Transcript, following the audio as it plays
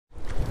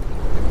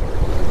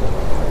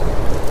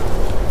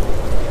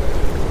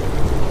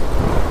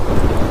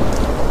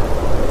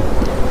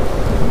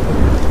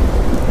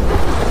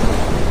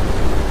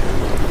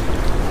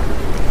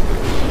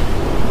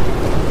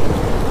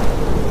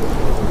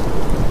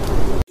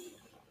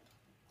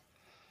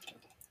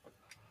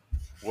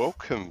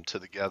Welcome to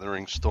the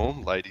Gathering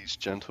Storm, ladies,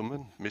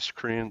 gentlemen,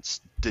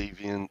 miscreants,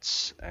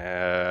 deviants,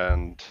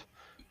 and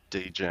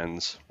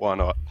degens. Why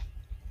not?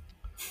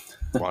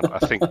 I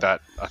think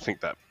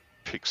that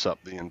picks up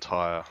the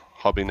entire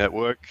hobby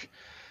network.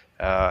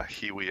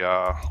 Here we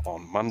are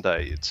on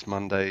Monday. It's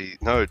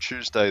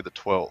Tuesday the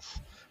 12th.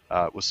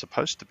 It was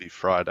supposed to be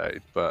Friday,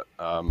 but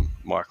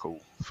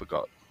Michael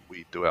forgot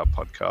we do our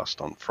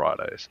podcast on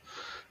Fridays.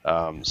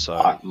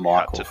 So we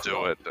had to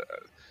do it.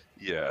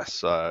 Yeah,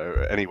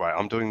 so anyway,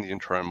 I'm doing the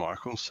intro,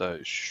 Michael, so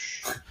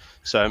shh.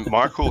 So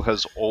Michael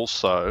has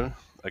also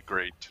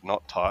agreed to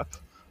not type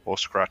or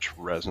scratch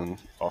resin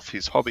off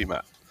his hobby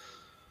mat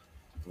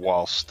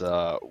whilst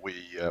we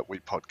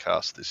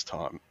podcast this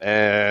time.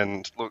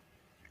 And look,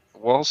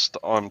 whilst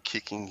I'm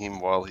kicking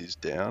him while he's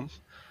down,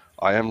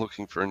 I am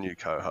looking for a new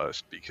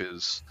co-host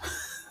because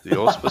the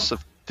auspice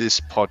of this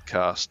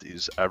podcast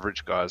is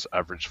average guys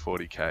average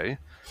 40k,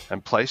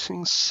 and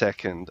placing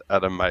second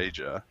at a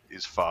major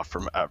is far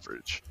from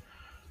average.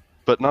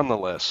 But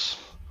nonetheless,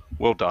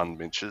 well done,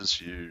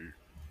 Minches, you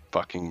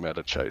fucking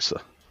meta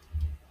chaser.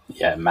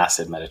 Yeah,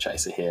 massive meta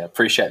chaser here.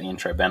 Appreciate the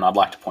intro, Ben. I'd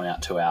like to point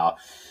out to our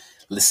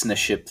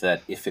listenership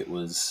that if it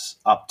was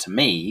up to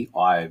me,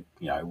 I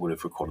would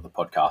have recorded the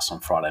podcast on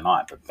Friday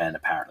night, but Ben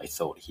apparently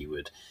thought he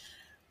would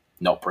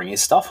not bring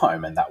his stuff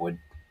home, and that would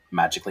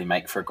magically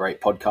make for a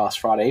great podcast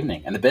Friday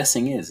evening. And the best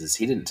thing is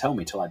he didn't tell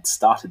me till I'd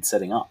started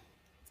setting up.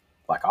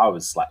 Like, I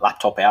was like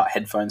laptop out,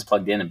 headphones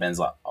plugged in, and Ben's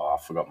like, "Oh,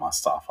 I forgot my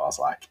stuff." I was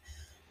like,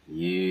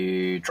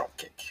 "You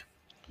dropkick."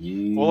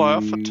 Well, I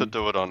offered to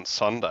do it on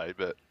Sunday,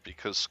 but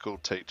because school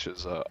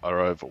teachers are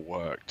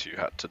overworked, you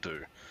had to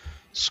do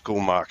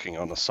school marking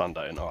on a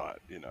Sunday night,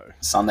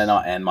 Sunday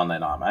night and Monday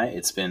night, mate.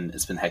 It's been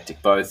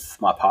hectic. Both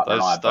my partner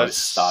and I are both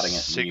starting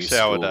at new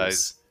schools.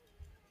 Days.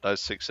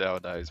 Those 6 hour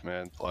days,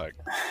 man, like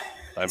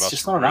they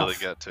it's must really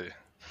get to you.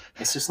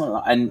 It's just not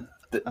enough. And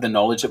the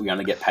knowledge that we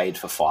only get paid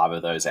for 5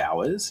 of those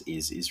hours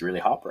is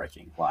really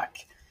heartbreaking.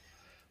 Like,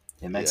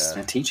 it makes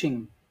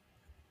teaching.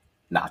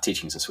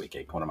 Teaching's a sweet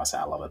gig. What am I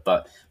saying? I love it.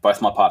 But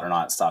both my partner and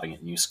I are starting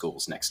at new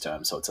schools next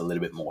term, so it's a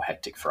little bit more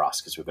hectic for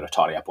us because we've got to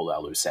tidy up all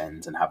our loose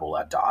ends and have all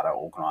our data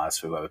organised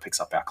for whoever picks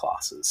up our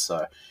classes.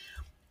 So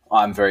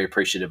I'm very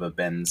appreciative of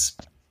Ben's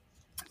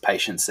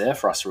patience there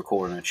for us to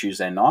record on a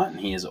Tuesday night, and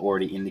he has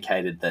already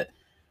indicated that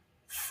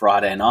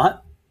Friday night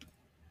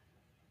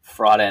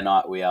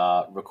we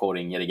are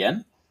recording yet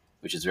again,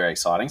 which is very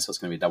exciting. So it's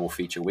going to be a double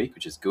feature week,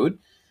 which is good.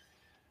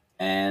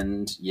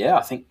 And yeah,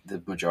 I think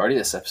the majority of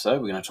this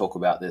episode, we're going to talk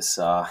about this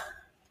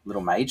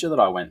little major that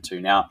I went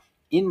to. Now,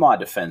 in my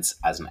defense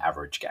as an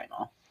average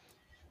gamer,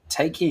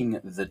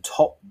 taking the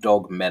top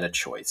dog meta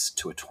choice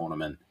to a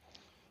tournament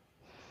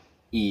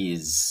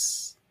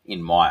is,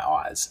 in my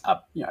eyes,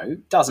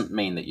 doesn't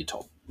mean that you're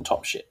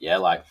top shit. Yeah,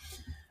 like,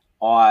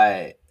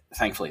 I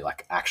thankfully,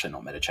 actually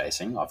not meta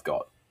chasing. I've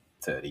got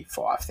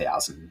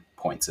 35,000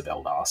 points of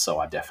Eldar, so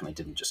I definitely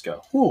didn't just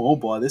go, "Oh, I'll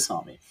buy this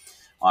army."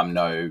 I'm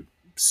no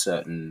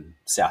certain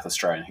South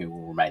Australian who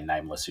will remain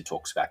nameless who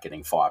talks about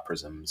getting Fire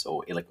Prisms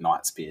or Illic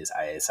Night Spears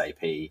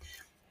ASAP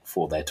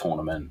for their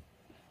tournament.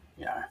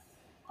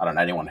 I don't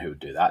know anyone who would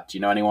do that. Do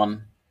you know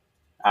anyone,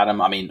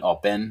 Adam?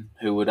 Ben,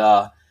 who would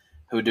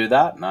do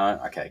that? No?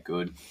 Okay,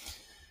 good.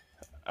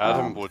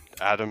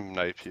 Adam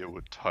Napier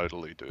would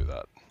totally do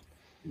that.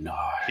 No,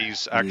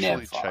 he's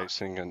actually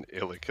chasing an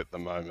Illic at the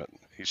moment.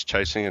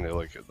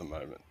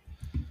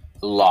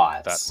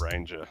 Lies. That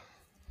Ranger.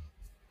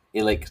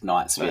 Illic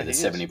Night Spear, the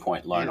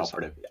 70-point lone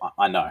operative.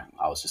 I know.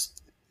 I was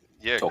just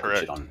talking correct.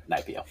 Shit on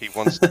Napier. He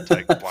wants to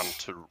take one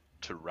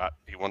to Rat.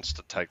 He wants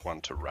to take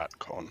one to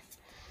RatCon.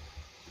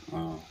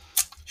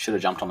 Should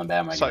have jumped on the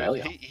bandwagon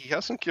earlier. He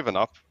hasn't given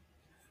up.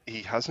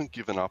 He hasn't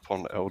given up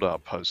on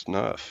Eldar post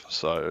nerf,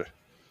 so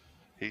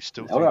he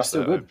still thinks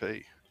still they're good.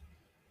 OP.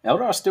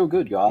 Eldar are still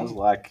good, guys.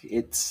 Like,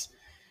 it's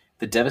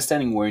the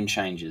devastating wound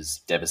change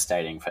is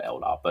devastating for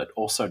Eldar, but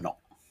also not.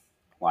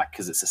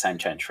 Because it's the same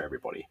change for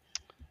everybody.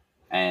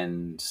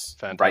 And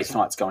Wraith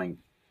Knight's going,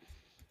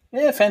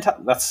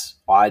 fantastic.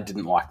 I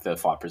didn't like the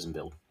Fire Prism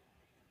build.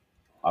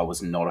 I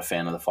was not a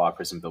fan of the Fire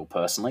Prism build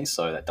personally,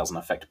 so that doesn't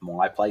affect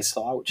my play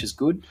style, which is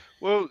good.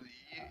 Well,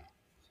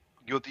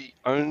 you're the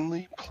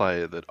only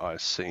player that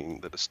I've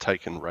seen that has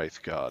taken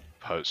Wraithguard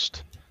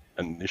post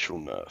initial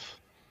nerf,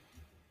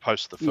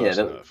 post the first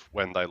nerf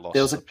when they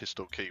lost the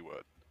pistol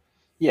keyword.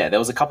 Yeah, there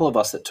was a couple of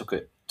us that took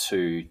it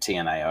to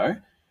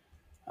TNA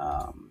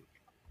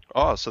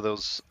so there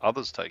was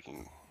others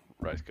taking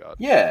Wraithguard.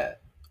 Yeah,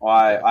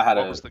 I had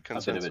a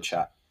bit of a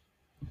chat.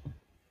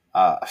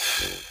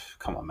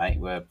 Come on, mate.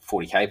 We're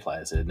 40k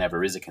players. There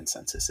never is a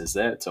consensus, is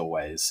there? It's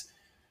always,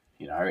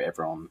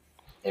 everyone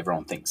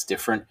thinks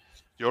different.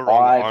 You're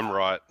wrong. I'm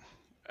right.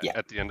 Yeah.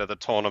 At the end of the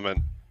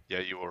tournament,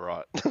 you were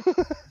right.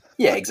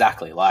 Yeah,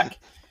 exactly.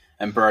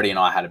 And Brody and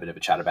I had a bit of a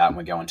chat about it, and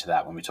we'll go into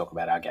that when we talk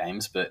about our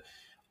games. But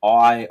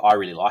I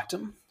really liked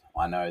them.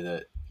 I know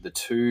that the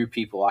two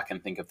people I can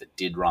think of that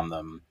did run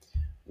them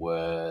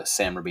were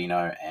Sam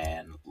Rubino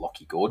and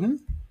Lockie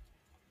Gordon.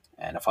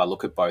 And if I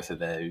look at both of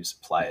those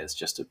players,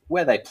 just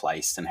where they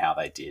placed and how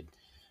they did,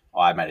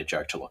 I made a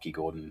joke to Lockie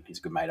Gordon. He's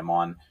a good mate of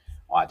mine.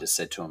 I just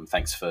said to him,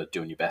 "Thanks for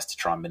doing your best to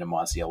try and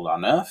minimise the Eldar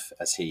nerf,"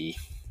 as he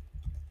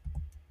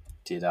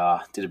did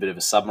a bit of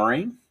a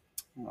submarine.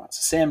 Right,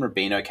 so Sam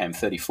Rubino came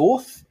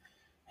 34th.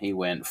 He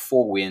went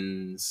 4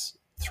 wins,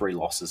 3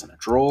 losses, and a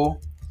draw.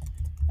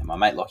 And my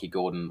mate Lockie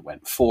Gordon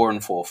went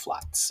 4-4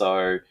 flat.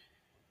 So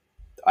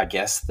I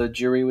guess the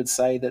jury would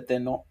say that they're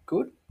not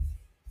good.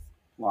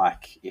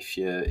 Like if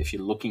you're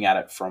looking at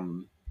it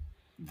from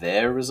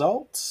their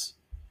results,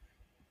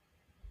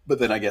 but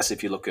then I guess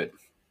if you look at,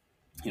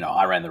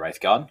 I ran the Wraith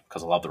Guard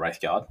because I love the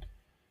Wraith Guard,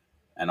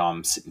 and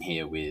I'm sitting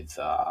here with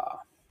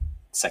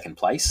second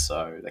place,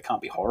 so they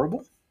can't be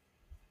horrible,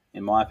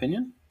 in my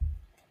opinion.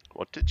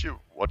 What did you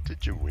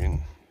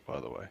win, by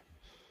the way?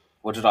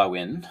 What did I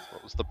win?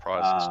 What was the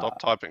prize? Stop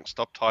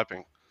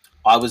typing.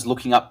 I was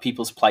looking up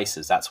people's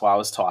places. That's why I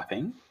was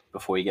typing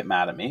before you get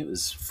mad at me. It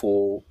was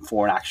for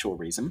an actual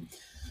reason.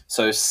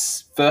 So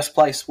first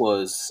place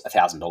was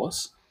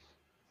 $1,000,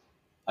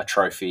 a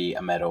trophy,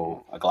 a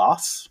medal, a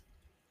glass.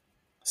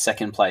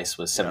 Second place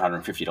was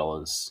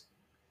 $750,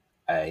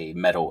 a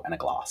medal, and a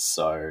glass.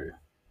 So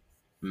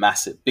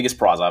massive, biggest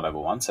prize I've ever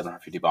won,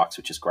 $750,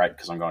 which is great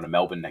because I'm going to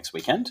Melbourne next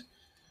weekend.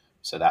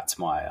 So that's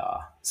my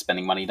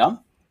spending money done.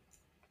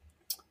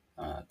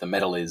 The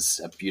medal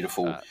is a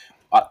beautiful.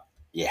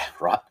 Yeah,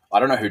 right. I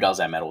don't know who does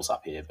our medals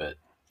up here, but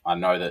I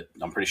know that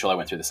I'm pretty sure they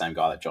went through the same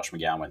guy that Josh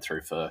McGowan went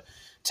through for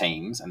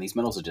teams, and these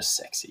medals are just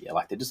sexy.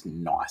 Like they're just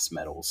nice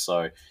medals.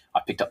 So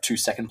I picked up 2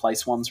 second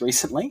place ones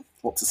recently.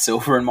 Lots of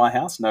silver in my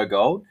house, no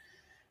gold,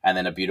 and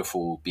then a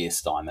beautiful beer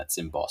stein that's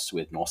embossed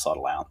with Northside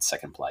Allowance,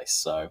 second place.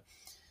 So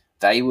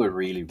they were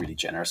really, really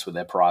generous with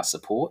their prize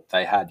support.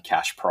 They had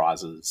cash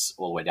prizes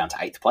all the way down to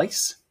 8th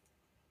place,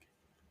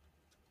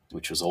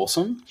 which was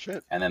awesome.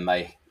 Shit. And then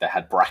they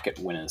had bracket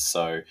winners.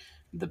 So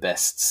the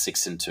best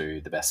 6 and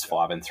 2, the best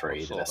 5 and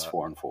 3, the best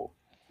 4 and 4.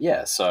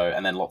 Yeah. So,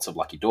 and then lots of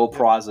lucky door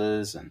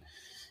prizes. And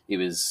it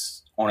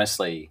was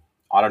honestly,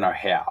 I don't know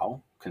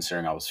how,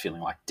 considering I was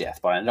feeling like death,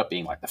 but I ended up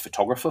being like the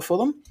photographer for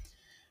them.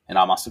 And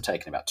I must have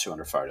taken about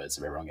 200 photos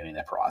of everyone getting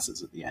their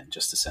prizes at the end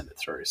just to send it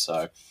through.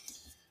 So it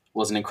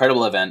was an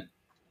incredible event.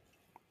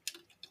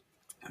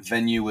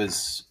 Venue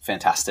was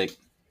fantastic.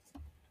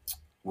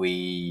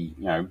 We,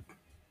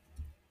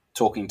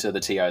 talking to the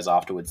TOs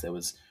afterwards, there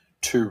was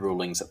 2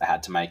 rulings that they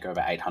had to make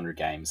over 800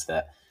 games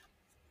that,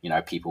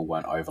 people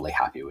weren't overly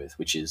happy with,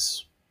 which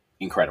is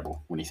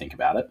incredible when you think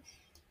about it.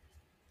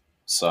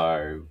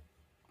 So,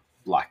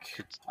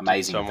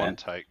 amazing. Did someone event.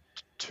 take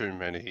too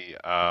many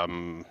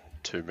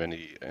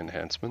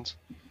enhancements?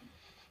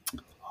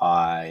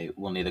 I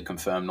will neither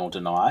confirm nor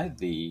deny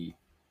the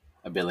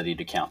ability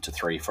to count to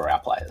 3 for our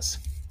players.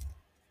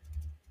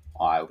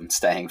 I'm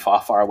staying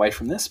far, far away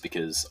from this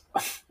because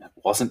it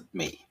wasn't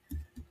me.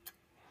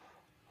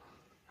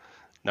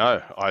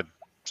 No, I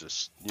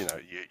just you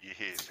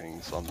hear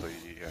things on the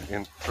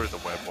through the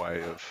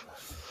webway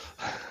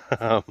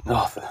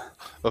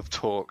of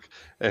talk.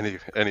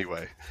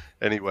 Anyway,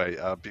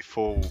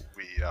 before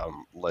we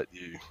let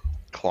you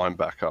climb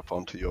back up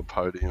onto your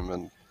podium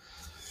and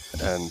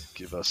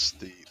give us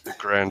the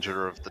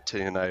grandeur of the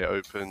TNA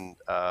Open,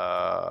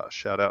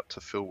 shout out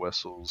to Phil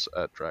Wessels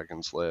at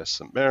Dragon's Lair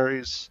St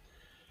Mary's.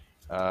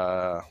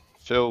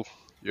 Phil,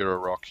 you're a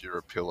rock, you're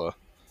a pillar.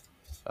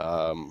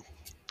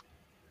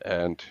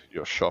 And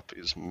your shop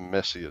is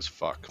messy as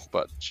fuck,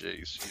 but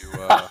geez,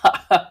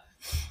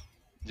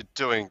 you're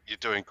doing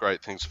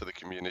great things for the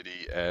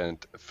community.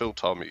 And Phil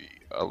told me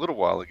a little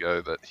while ago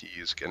that he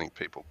is getting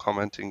people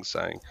commenting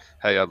saying,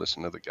 "Hey, I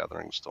listened to the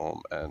Gathering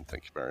Storm, and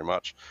thank you very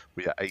much."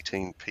 We are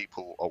 18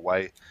 people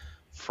away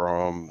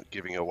from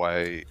giving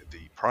away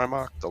the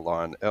Primarch, the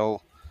Lion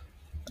L.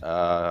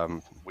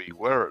 We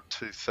were at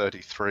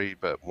 233,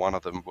 but one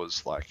of them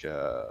was like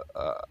a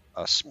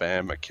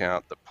spam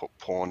account that put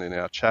porn in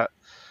our chat.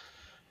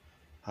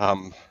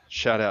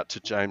 Shout out to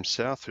James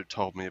South, who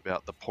told me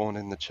about the porn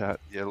in the chat.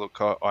 Yeah, look,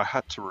 I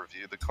had to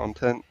review the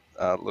content.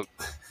 Look,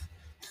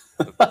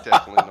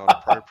 definitely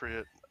not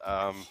appropriate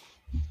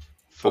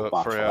for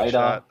our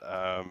chat.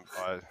 I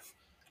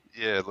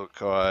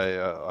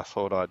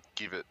thought I'd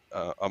give it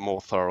a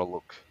more thorough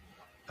look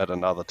at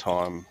another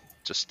time,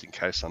 just in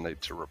case I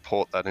need to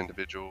report that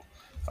individual.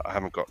 I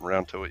haven't gotten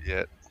around to it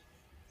yet.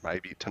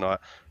 Maybe tonight.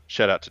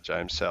 Shout out to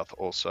James South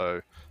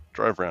also.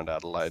 Drove around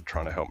Adelaide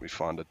trying to help me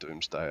find a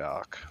Doomsday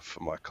Arc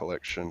for my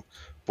collection.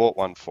 Bought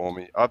one for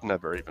me. I've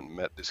never even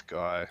met this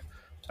guy.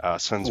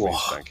 Sends me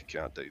his bank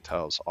account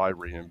details. I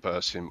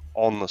reimburse him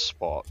on the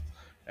spot,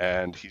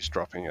 and he's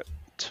dropping it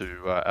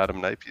to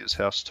Adam Napier's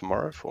house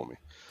tomorrow for me.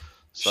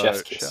 So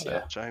chef's kiss, shout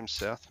out James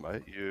South,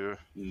 mate.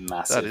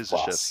 Massive that is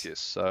plus. A chef's kiss.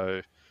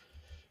 So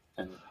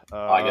and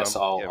I guess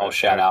I'll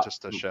shout out.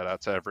 Just a shout out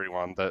to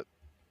everyone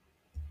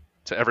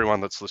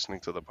that's listening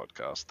to the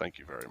podcast. Thank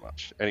you very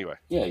much. Anyway.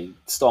 Yeah, you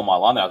stole my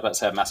line there. I was about to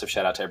say a massive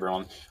shout out to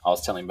everyone. I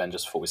was telling Ben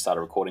just before we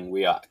started recording,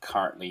 we are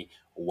currently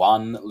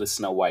 1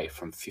 listener away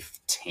from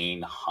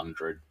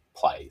 1,500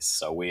 plays.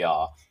 So we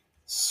are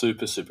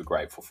super, super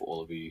grateful for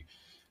all of you.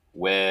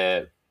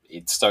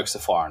 It stokes the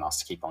fire in us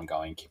to keep on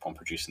going, keep on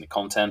producing the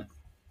content.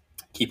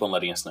 Keep on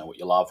letting us know what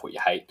you love, what you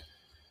hate.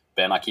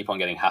 Ben, I keep on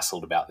getting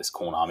hassled about this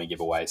Corn Army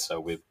giveaway, so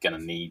we're going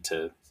to need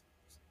to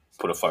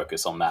put a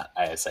focus on that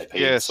ASAP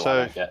Yeah, so I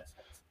don't get...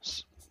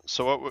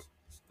 so what?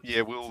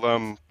 Yeah,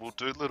 we'll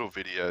do little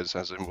videos,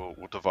 as in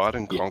we'll divide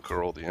and Yeah,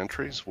 conquer all the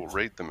entries. We'll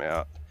read them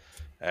out,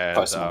 and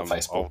post them on the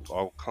Facebook.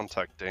 I'll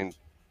contact Dean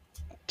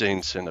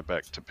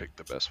Cinderbeck to pick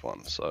the best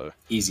one. So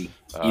Easy.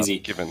 Easy.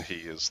 given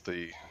he is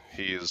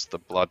the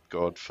blood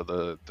god for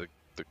the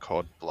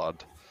cod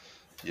blood,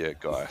 yeah,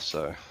 guy.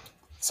 So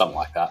Something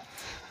like that.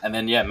 And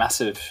then, yeah,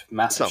 massive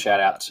Something shout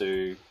like out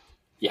to,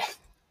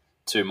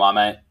 to my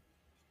mate,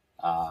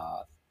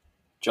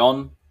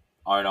 John,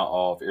 owner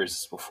of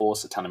Irresistible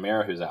Force at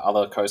Tanamera, who's our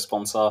other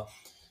co-sponsor.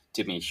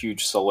 Did me a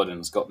huge solid and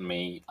has gotten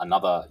me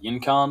another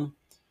Yinkan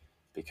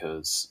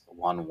because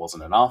one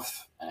wasn't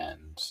enough,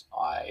 and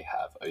I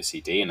have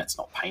OCD and it's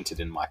not painted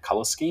in my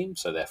color scheme,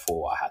 so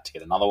therefore I had to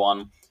get another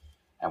one.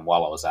 And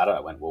while I was at it, I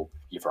went, well,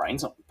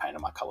 Yvrain's not painted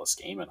in my color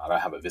scheme, and I don't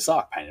have a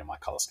Visark painted in my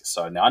color scheme.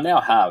 So now I now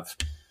have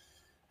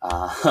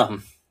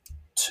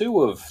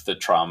two of the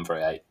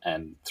Triumvirate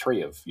and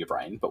three of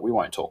Yvrain, but we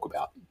won't talk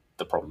about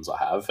the problems I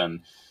have.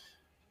 And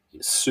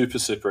super,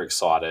 super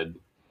excited.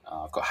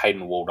 I've got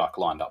Hayden Walduck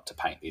lined up to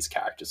paint these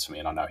characters for me,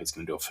 and I know he's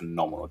going to do a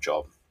phenomenal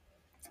job.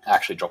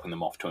 Actually dropping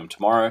them off to him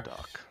tomorrow.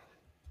 Duck.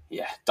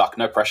 Yeah, Duck,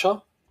 no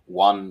pressure.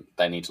 One,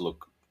 they need to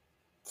look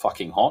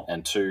fucking hot,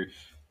 and two,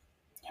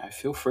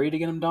 feel free to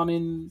get them done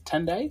in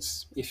 10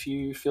 days if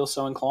you feel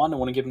so inclined and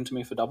want to give them to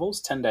me for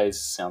doubles. 10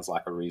 days sounds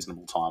like a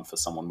reasonable time for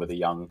someone with a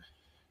young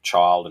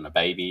child and a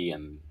baby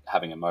and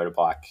having a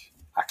motorbike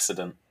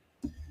accident.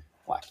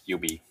 Like, you'll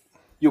be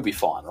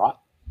fine, right?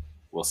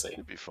 We'll see.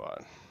 You'd be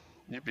fine.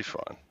 You'd be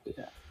fine.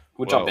 Yeah.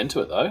 We'll jump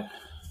into it, though.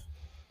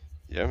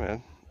 Yeah,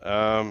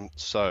 man.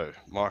 So,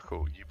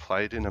 Michael, you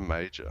played in a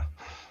major.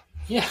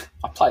 Yeah,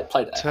 I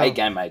played an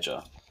 8-game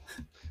major.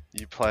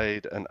 You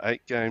played an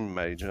 8-game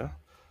major.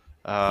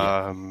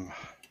 Yeah.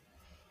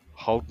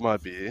 Hold my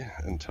beer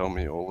and tell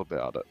me all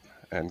about it,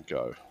 and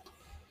go.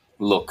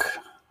 Look,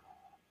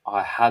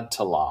 I had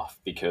to laugh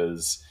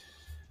because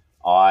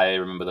I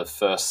remember I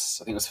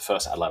think it was the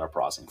first Adelaide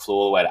Uprising. Flew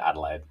all the way to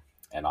Adelaide,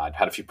 and I'd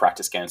had a few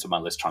practice games on my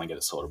list trying to get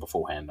it sorted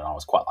beforehand, and I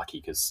was quite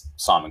lucky because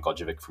Simon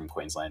Godjevic from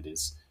Queensland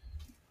is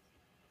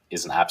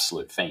an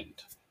absolute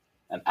fiend.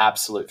 An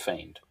absolute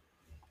fiend.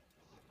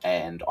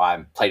 And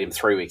I played him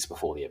 3 weeks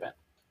before the event.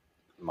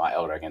 My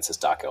Elder against his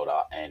Dark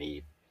Elder, and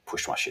he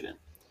pushed my shit in. And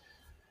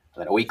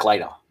then a week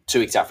later, 2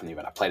 weeks out from the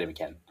event, I played him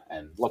again.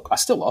 And look, I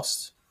still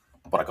lost,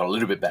 but I got a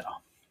little bit better.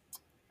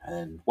 And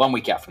then 1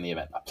 week out from the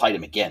event, I played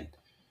him again.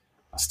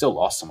 I still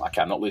lost. I'm like,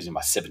 okay, I'm not losing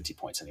by 70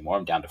 points anymore.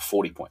 I'm down to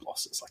 40-point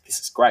losses. Like, this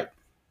is great.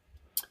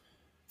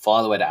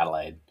 Fly the way to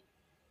Adelaide.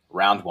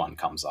 Round 1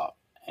 comes up,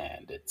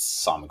 and it's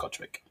Simon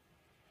Godjevic,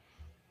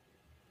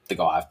 the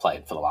guy I've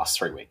played for the last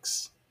 3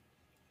 weeks.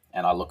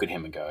 And I look at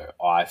him and go,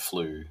 I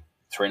flew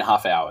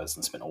 3.5 hours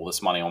and spent all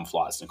this money on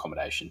flights and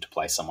accommodation to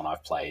play someone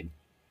I've played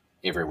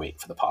every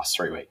week for the past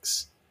 3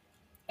 weeks.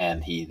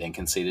 And he then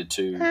conceded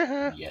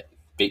to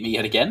beat me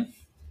yet again,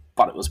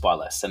 but it was by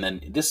less. And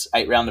then this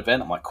 8-round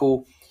event, I'm like, cool,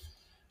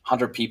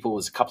 100 people.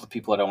 There's a couple of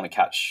people I don't want to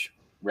catch.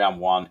 Round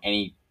 1,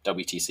 any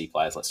WTC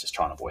players, let's just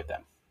try and avoid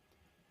them.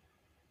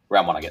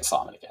 Round 1, I get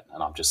Simon again,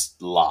 and I'm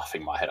just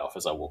laughing my head off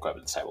as I walk over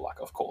to the table, like,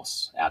 of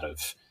course, out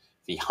of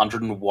the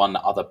 101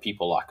 other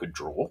people I could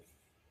draw,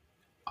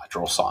 I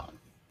draw Simon.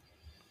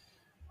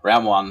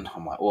 Round 1,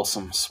 I'm like,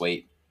 awesome,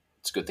 sweet.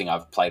 It's a good thing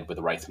I've played with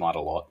the Wraith Knight a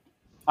lot.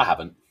 I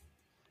haven't.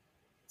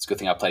 It's a good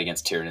thing I've played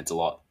against Tyranids a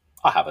lot.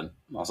 I haven't.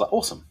 And I was like,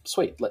 awesome,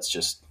 sweet. Let's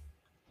just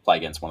play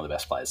against one of the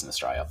best players in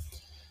Australia.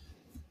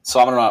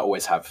 Simon and I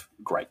always have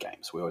great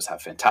games. We always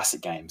have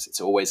fantastic games.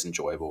 It's always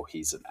enjoyable.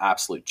 He's an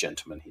absolute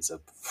gentleman. He's a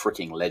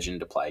freaking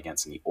legend to play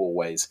against, and he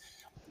always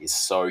is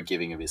so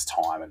giving of his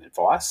time and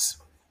advice.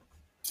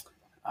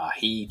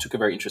 He took a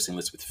very interesting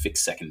list with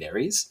fixed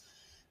secondaries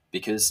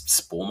because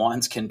Spore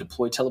Mines can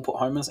deploy teleport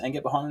homers and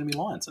get behind enemy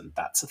lines, and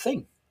that's a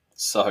thing.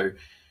 So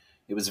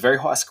it was a very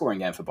high scoring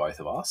game for both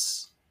of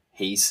us.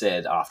 He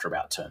said after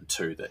about turn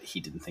 2 that he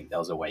didn't think there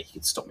was a way he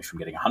could stop me from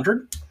getting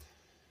 100.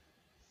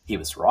 He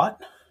was right,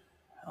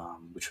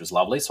 which was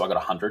lovely. So I got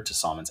 100 to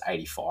Simon's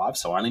 85.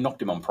 So I only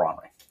knocked him on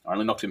primary. I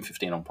only knocked him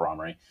 15 on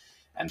primary.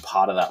 And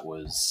part of that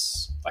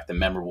was, like, the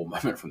memorable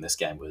moment from this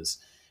game was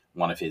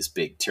one of his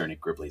big Tyraniid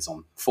Gribblies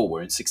on full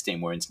wounds,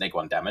 16 wounds,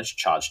 -1 damage,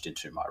 charged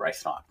into my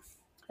Wraith Knight.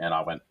 And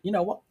I went, you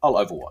know what? I'll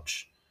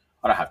Overwatch.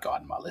 I don't have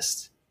Guide in my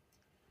list.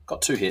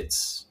 Got 2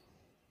 hits.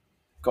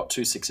 Got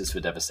 2 6s for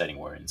devastating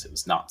wounds. It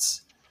was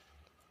nuts.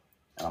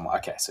 And I'm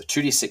like, okay, so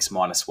 2d6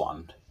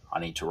 -1. I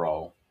need to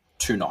roll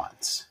 2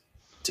 9s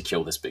to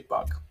kill this big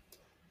bug.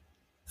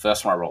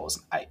 First one I roll is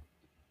an 8.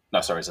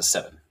 No, sorry, it's a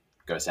 7.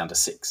 Goes down to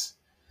 6.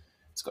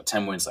 It's got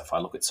 10 wounds left. I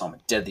look at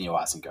Simon dead in the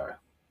eyes and go,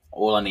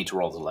 all I need to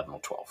roll is 11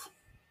 or 12.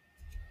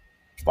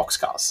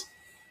 Boxcars.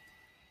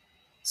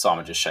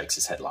 Simon just shakes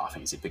his head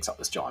laughing as he picks up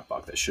this giant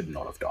bug that should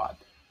not have died.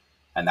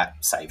 And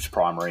that saved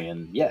primary.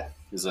 And yeah,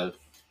 it was a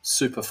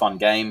super fun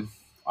game.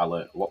 I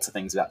learned lots of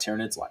things about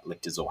Tyranids, like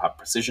Lictors all have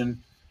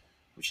precision,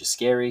 which is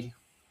scary.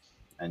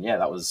 And yeah,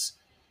 that was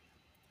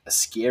a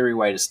scary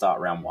way to start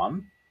round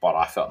one, but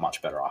I felt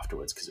much better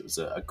afterwards because it was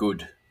a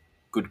good,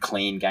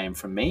 clean game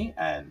from me,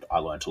 and I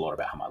learned a lot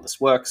about how my list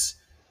works,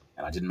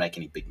 and I didn't make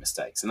any big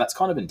mistakes. And that's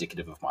kind of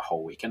indicative of my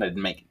whole weekend. I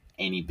didn't make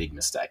any big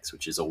mistakes,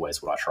 which is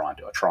always what I try and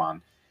do. I try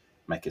and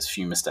make as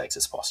few mistakes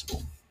as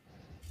possible.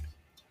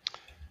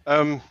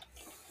 Um,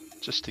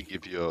 just to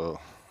give your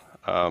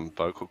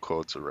vocal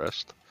cords a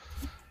rest,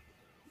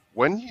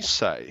 when you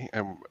say,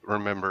 and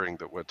remembering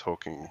that we're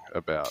talking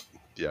about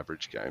the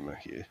average gamer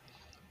here,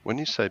 when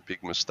you say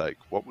big mistake,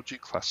 what would you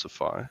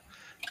classify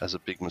as a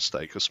big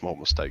mistake, a small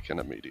mistake, and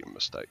a medium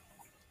mistake?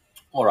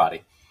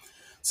 Alrighty.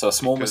 So a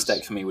small mistake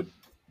Because, for me would,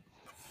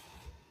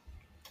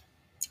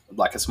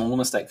 like a small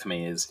mistake for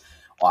me is,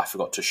 oh, I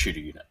forgot to shoot a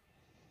unit.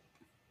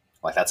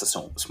 Like that's a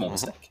small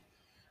mistake.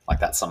 Like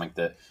that's something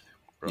that,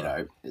 you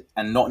right, know,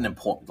 and not an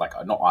important, like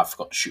not I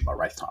forgot to shoot my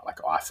Wraith Knight, like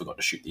I forgot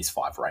to shoot these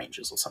 5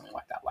 Rangers or something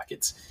like that. Like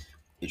it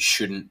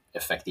shouldn't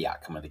affect the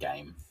outcome of the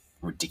game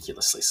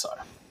ridiculously so.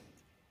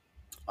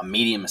 A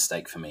medium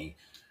mistake for me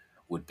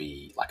would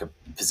be like a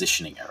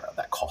positioning error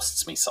that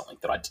costs me something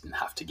that I didn't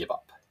have to give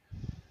up.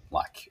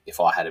 Like if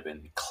I had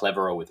been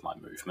cleverer with my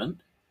movement,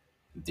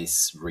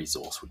 this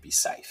resource would be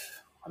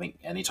safe. I think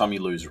anytime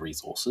you lose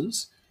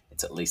resources,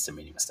 it's at least a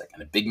medium mistake.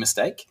 And a big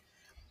mistake,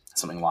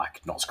 something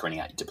like not screening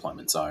out your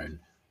deployment zone,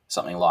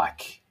 something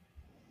like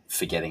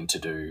forgetting to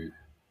do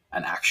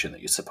an action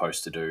that you're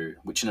supposed to do,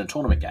 which in a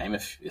tournament game,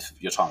 if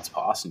your time's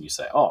passed and you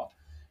say, oh,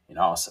 you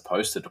know, I was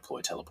supposed to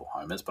deploy teleport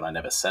homers, but I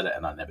never said it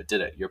and I never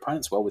did it, your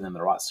opponent's well within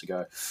the rights to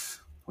go,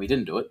 well, you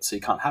didn't do it, so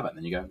you can't have it. And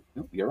then you go,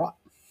 no, you're right.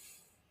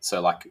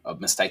 So, like, a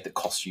mistake that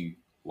costs you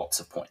lots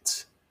of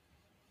points.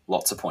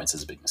 Lots of points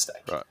is a big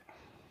mistake. right.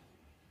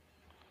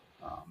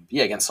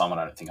 Yeah, against Simon,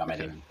 I don't think I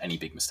made Okay. any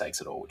big mistakes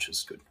at all, which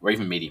was good. Or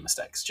even medium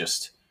mistakes.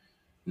 Just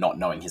not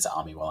knowing his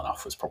army well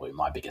enough was probably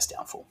my biggest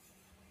downfall.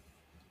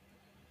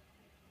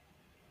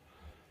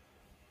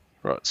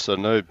 Right, so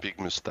no big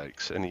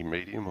mistakes. Any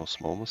medium or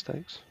small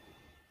mistakes?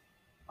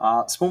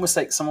 Small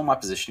mistakes. Some of my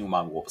positioning with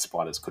my warp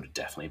spiders could have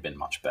definitely been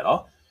much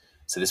better.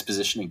 So this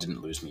positioning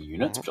didn't lose me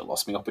units, but it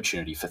lost me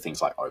opportunity for things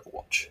like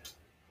Overwatch.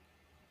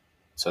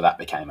 So that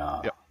became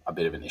Yep. a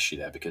bit of an issue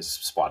there because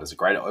spiders are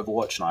great at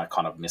Overwatch, and I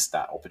kind of missed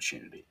that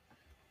opportunity.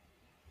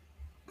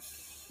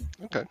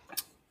 Okay.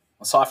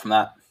 Aside from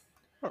that,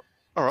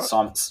 All right.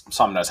 Simon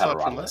knows how to Aside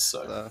run from a that, list,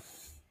 so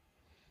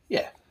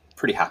yeah,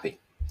 pretty happy.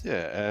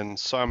 yeah, and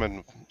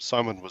Simon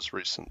was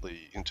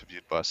recently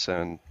interviewed by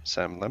Sam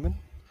Lemon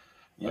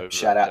Yep. over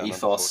Shout at out Down Under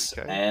Ethos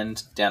 40K.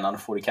 and Down Under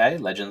 40K,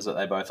 legends that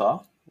they both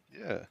are.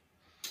 Yeah,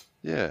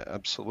 yeah,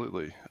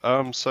 absolutely.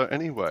 So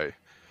anyway,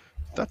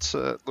 that's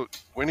look,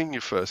 winning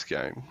your first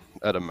game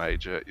at a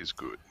major is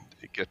good.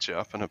 It gets you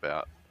up and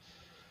about.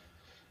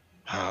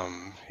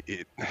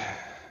 It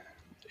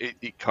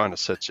it kind of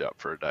sets you up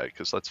for a day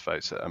because let's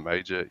face it, a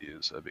major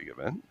is a big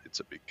event. It's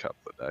a big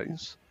couple of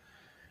days,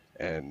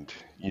 and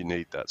you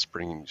need that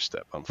spring in your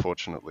step.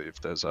 Unfortunately,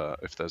 if there's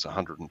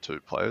 102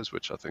 players,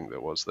 which I think there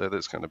was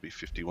there's going to be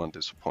 51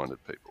 disappointed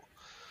people.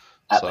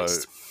 At So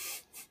least.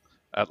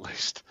 at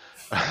least,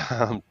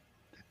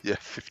 yeah,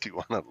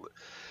 51.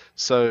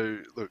 So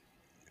look,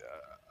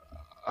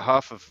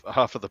 half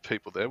of the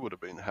people there would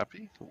have been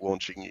happy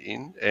launching you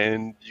in,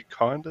 and you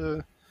kind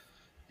of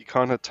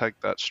take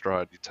that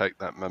stride. You take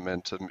that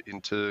momentum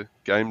into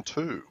game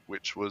 2,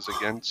 which was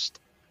against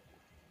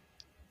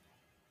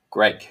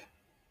Greg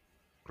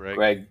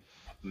Greg.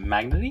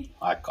 Magnity?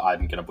 I'm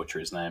going to butcher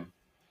his name.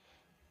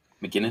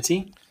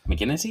 McGinnity?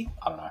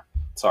 I don't know.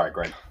 Sorry,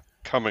 Greg.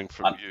 Coming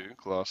from you,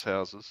 glass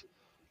houses.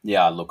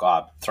 Yeah, look,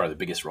 I throw the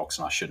biggest rocks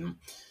and I shouldn't.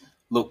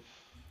 Look,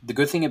 the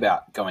good thing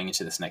about going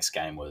into this next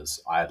game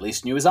was I at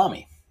least knew his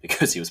army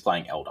because he was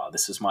playing Eldar.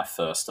 This was my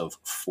first of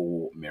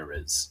 4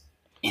 mirrors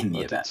in the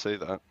I event. did see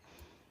that.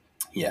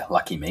 Yeah,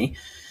 lucky me.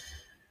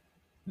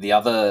 The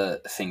other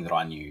thing that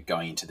I knew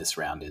going into this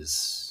round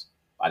is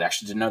I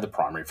actually didn't know the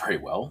primary very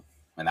well,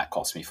 and that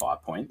cost me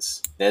 5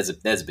 points. There's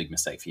a big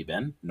mistake for you,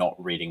 Ben, not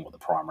reading what the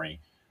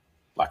primary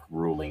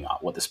ruling are,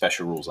 what the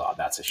special rules are.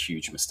 That's a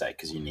huge mistake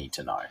because you need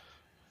to know.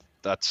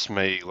 That's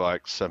me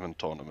like 7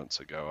 tournaments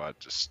ago. I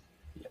just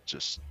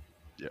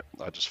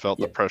felt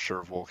the pressure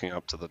of walking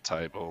up to the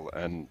table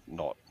and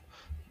not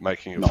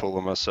making a fool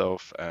of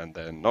myself and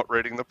then not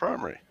reading the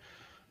primary.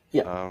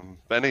 Yeah.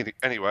 But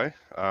anyway,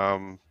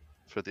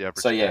 for the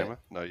average gamer,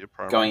 know your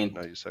primary,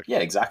 know your second. Yeah,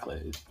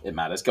 exactly. It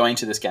matters. Going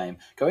to this game,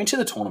 going to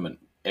the tournament,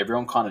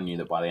 everyone kind of knew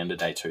that by the end of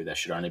day 2, there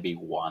should only be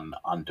one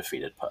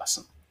undefeated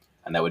person.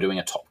 And they were doing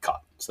a top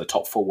cut. So the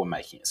top 4 were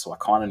making it. So I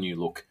kind of knew,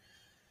 look,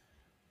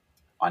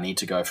 I need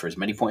to go for as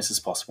many points as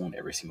possible in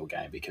every single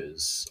game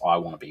because I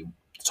want to be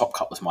top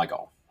cut was my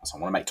goal. So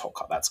I want to make top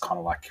cut. That's kind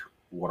of like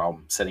what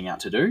I'm setting out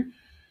to do.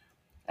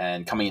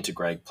 And coming into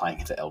Greg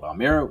playing the Eldar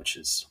Mirror, which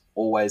is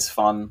always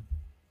fun.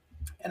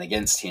 And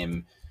against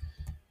him,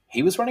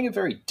 he was running a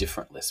very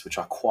different list, which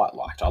I quite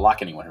liked. I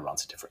like anyone who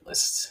runs a different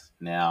list.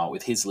 Now,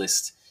 with his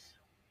list,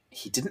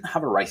 he didn't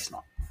have a Wraith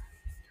Knight,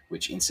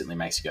 which instantly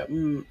makes you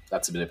go,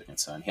 that's a bit of a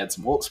concern. He had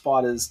some warp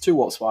spiders, two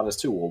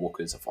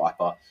warwalkers, a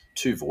viper,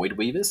 two void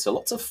weavers, so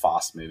lots of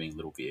fast moving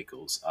little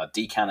vehicles,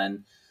 D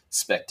cannon,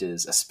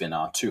 specters, a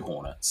spinner, two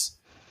hornets,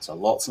 so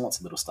lots and lots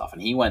of little stuff.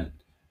 And he went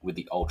with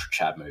the ultra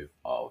chad move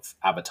of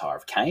Avatar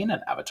of Cain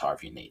and Avatar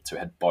of Unit, so it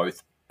had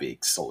both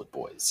big solid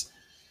boys.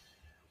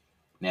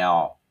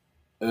 Now,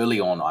 early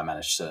on, I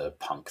managed to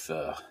punk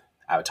the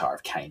Avatar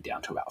of Cain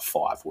down to about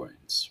 5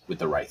 wounds with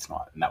the Wraith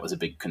Knight, and that was a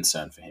big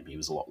concern for him. He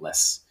was a lot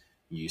less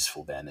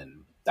useful then,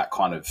 and that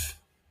kind of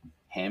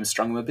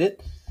hamstrung him a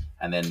bit.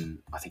 And then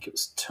I think it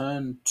was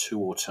turn 2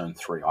 or turn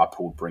 3, I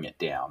pulled Bring It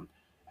Down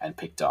and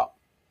picked up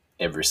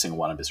every single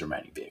one of his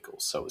remaining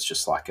vehicles. So it was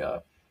just like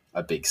a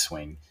big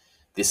swing.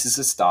 This is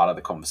the start of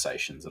the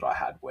conversations that I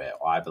had where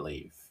I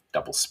believe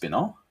double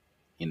spinner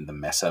in the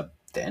meta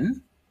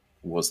then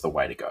was the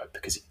way to go,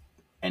 because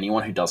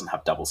anyone who doesn't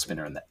have double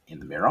spinner in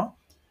the mirror,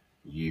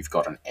 you've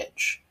got an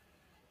edge,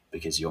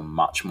 because you're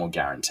much more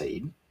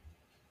guaranteed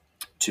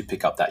to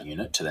pick up that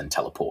unit to then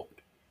teleport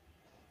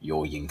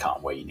your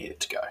Yinkan where you need it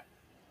to go.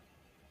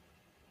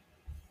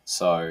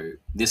 So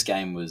this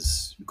game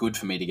was good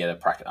for me to get a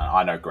practice.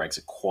 I know Greg's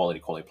a quality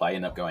play.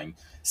 Ended up going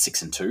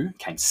 6-2,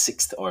 came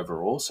 6th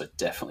overall, so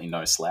definitely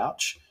no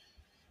slouch,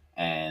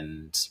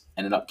 and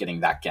ended up getting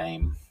that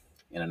game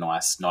in a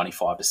nice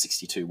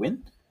 95-62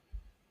 win.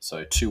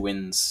 So 2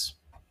 wins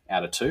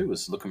out of 2,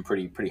 was looking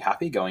pretty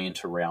happy going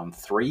into round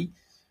 3,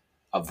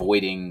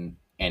 avoiding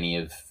any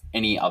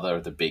other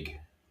of the big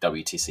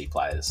WTC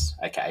players,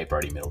 aka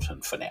Brody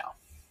Middleton, for now.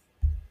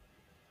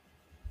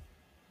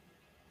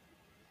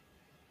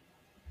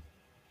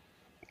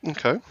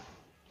 Okay.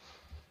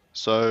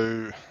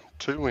 So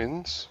 2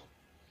 wins,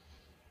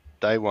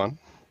 day 1.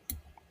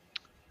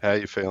 How are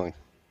you feeling?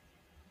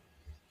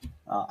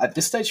 At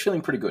this stage,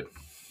 feeling pretty good.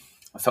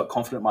 I felt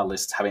confident in my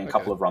list. Having a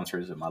couple of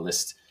run-throughs of my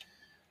list,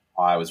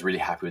 I was really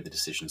happy with the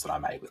decisions that I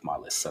made with my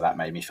list. So that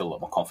made me feel a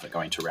lot more confident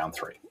going to round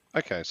 3.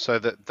 Okay, so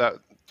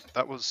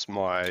that was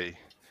my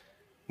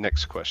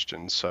next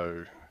question.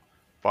 So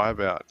by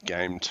about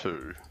game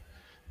 2,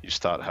 you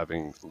start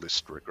having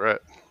list regret,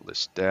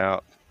 list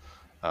doubt.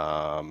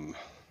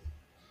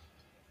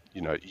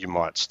 You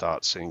might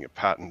start seeing a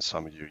pattern.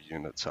 Some of your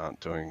units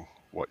aren't doing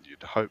what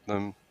you'd hope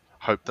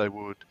they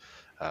would.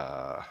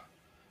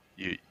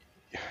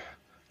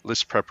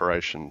 List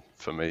preparation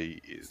for me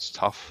is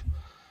tough.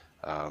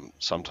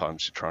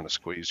 Sometimes you're trying to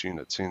squeeze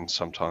units in.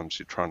 Sometimes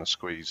you're trying to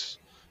squeeze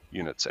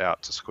units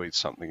out to squeeze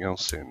something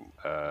else in,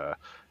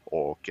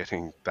 or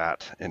getting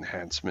that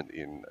enhancement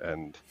in.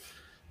 And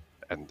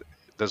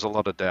there's a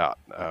lot of doubt.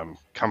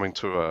 Coming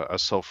to a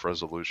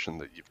self-resolution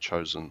that you've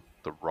chosen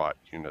the right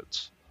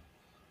units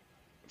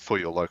for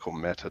your local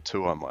meta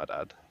too, I might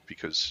add,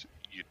 because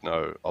you'd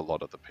know a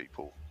lot of the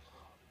people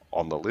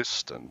on the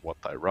list and what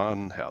they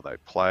run, how they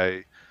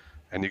play,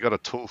 and you've got a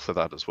tool for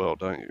that as well,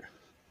 don't you?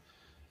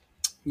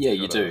 Yeah,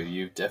 you do.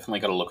 You've definitely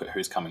got to look at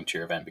who's coming to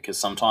your event, because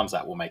sometimes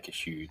that will make a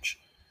huge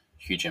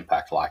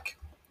impact. Like,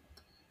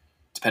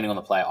 depending on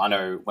the player, I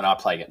know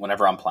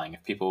whenever I'm playing,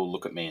 if people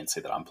look at me and see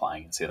that I'm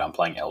playing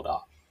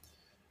Eldar,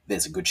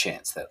 there's a good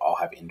chance that I'll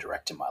have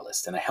indirect in my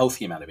list, and a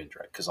healthy amount of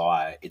indirect, because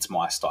it's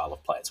my style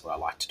of play. It's what I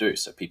like to do.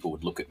 So people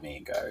would look at me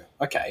and go,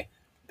 okay,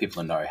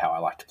 people who know how I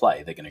like to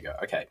play, they're going to go,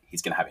 okay,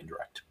 he's going to have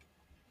indirect.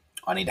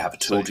 I need to have a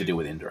tool to deal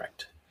with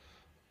indirect.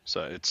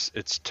 So it's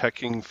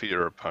teching for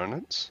your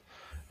opponents.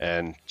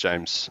 And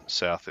James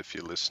South, if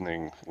you're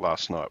listening,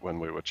 last night when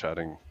we were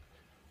chatting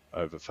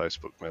over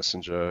Facebook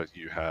Messenger,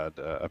 you had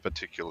a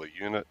particular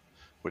unit,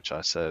 which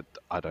I said,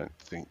 I don't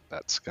think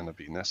that's going to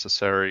be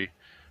necessary.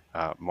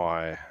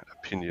 My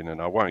opinion,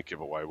 and I won't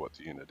give away what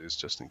the unit is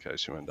just in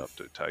case you end up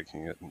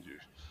taking it, and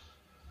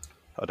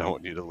I don't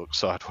want you to look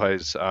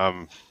sideways.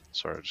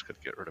 Sorry, I just got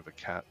to get rid of a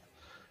cat.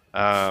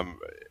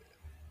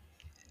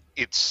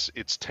 It's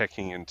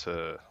teching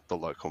into the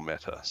local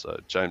meta. So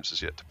James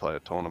has yet to play a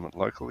tournament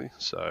locally.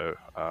 So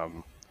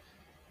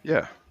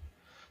yeah.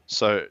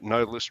 So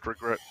no list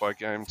regret by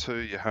game 2.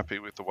 You're happy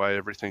with the way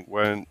everything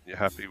went. You're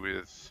happy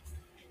with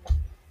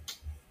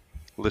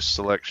list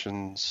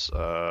selections.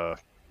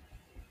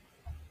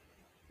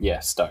 Yeah,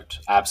 stoked.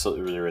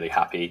 Absolutely, really, really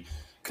happy.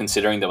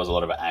 Considering there was a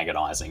lot of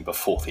agonizing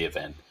before the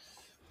event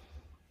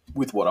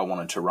with what I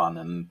wanted to run,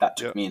 and that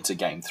took me into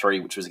game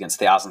 3, which was against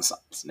Thousand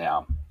Suns.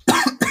 Now,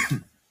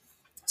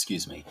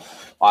 excuse me,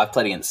 I've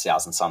played against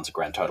Thousand Suns a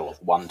grand total of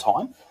 1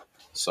 time,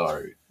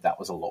 so that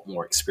was a lot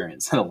more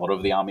experience than a lot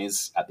of the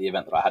armies at the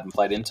event that I hadn't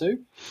played into.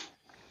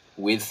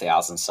 With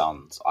Thousand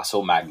Suns, I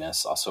saw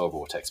Magnus, I saw a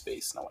Vortex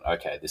Beast, and I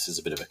went, okay, this is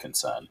a bit of a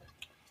concern,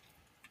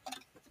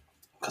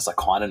 because I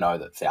kind of know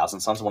that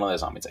Thousand Suns are one of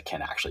those armies that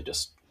can actually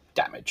just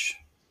damage.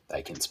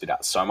 They can spit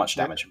out so much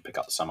damage and pick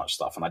up so much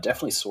stuff, and I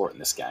definitely saw it in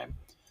this game.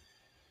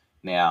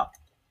 Now,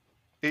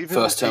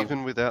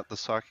 even without the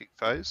psychic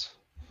phase?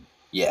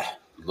 Yeah.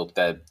 Look,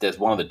 there's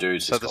one of the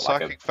dudes. So the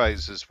psychic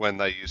phase is when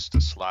they used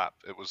to slap.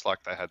 It was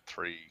like they had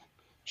 3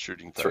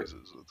 shooting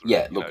phases.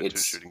 2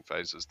 shooting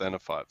phases, then a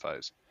fight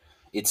phase.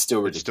 It's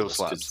still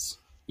ridiculous.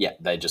 Yeah,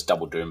 they just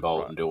double doom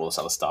bolt Right. and do all this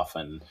other stuff.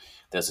 And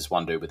there's this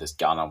one dude with this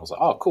gun. I was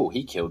like, oh, cool.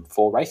 He killed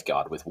 4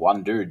 Wraithguard with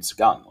one dude's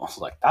gun. I was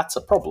like, that's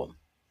a problem.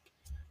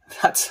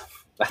 That's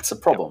that's a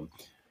Yep. problem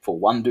for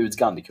one dude's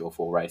gun to kill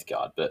 4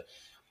 Wraithguard. But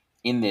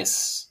in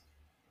this,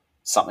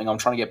 something I'm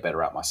trying to get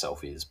better at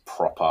myself is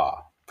proper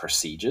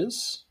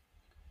procedures.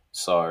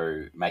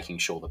 So making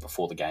sure that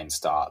before the game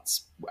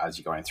starts, as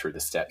you're going through the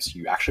steps,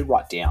 you actually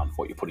write down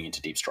what you're putting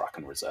into deep strike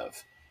and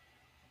reserve,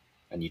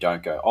 and you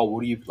don't go, "Oh,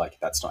 what do you like?"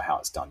 That's not how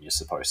it's done. You're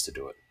supposed to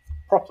do it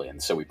properly.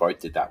 And so we both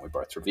did that. We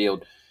both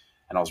revealed,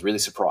 and I was really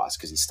surprised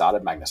because he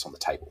started Magnus on the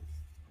table,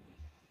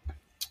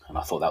 and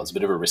I thought that was a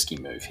bit of a risky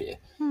move here.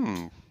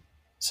 Hmm.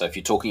 So if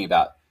you're talking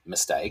about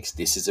mistakes,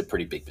 this is a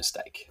pretty big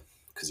mistake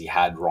because he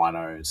had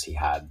rhinos, he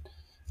had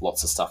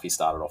lots of stuff he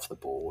started off the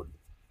board,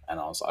 and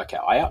I was like,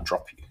 okay, I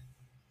outdrop you,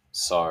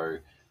 so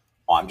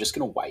I'm just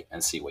going to wait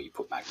and see where you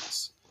put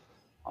Magnus.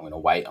 I'm going to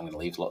wait. I'm going to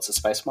leave lots of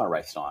space for my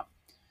Wraith Knight.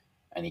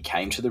 And he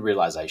came to the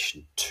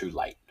realization too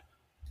late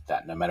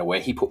that no matter where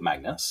he put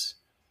Magnus,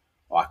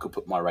 I could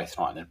put my Wraith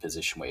Knight in a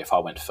position where if I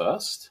went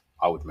first,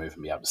 I would move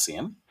and be able to see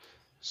him.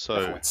 And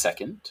if I So went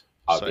second,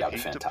 I would so be able to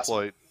he phantasm.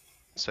 deployed.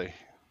 So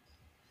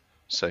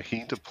so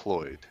he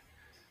deployed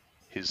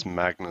his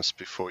Magnus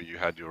before you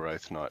had your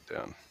Wraith Knight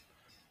down.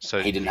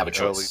 So He didn't have he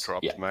a early choice.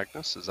 Yeah. dropped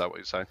Magnus. Is that what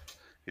you're saying?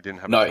 He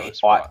didn't have a No,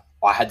 choice, right?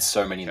 I had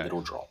so many Okay.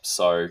 little drops.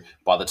 So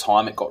by the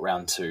time it got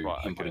round to Right.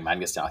 him Okay. putting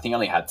Magnus down, I think I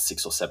only had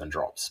 6 or 7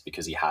 drops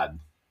because he had,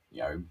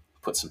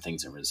 put some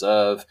things in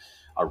reserve.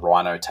 A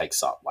Rhino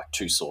takes up like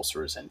 2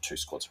 sorcerers and 2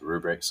 squads of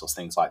rubrics or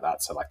things like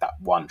that. So like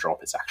that one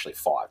drop is actually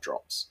 5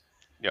 drops.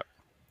 Yep.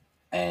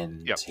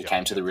 And Yep. he Yep.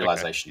 came to Yep. the Okay.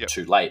 realization Yep.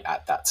 too late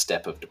at that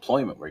step of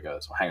deployment where he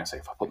goes, well, hang on a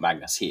second, if I put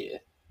Magnus here,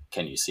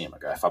 can you see him? I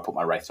go, if I put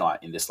my Wraith Knight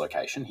in this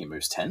location, he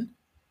moves 10,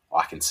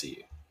 I can see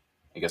you.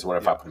 He goes, what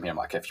if I Yep. put him here? I'm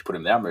like, if you put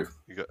him there,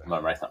 You got. my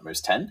Wraith Knight moves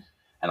 10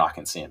 and I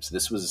can see him. So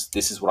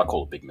this is what I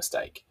call a big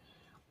mistake.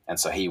 And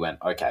so he went,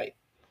 okay,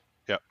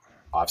 Yep.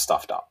 I've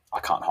stuffed up.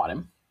 I can't hide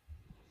him.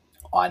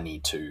 I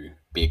need to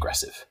be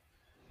aggressive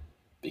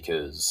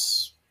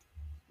because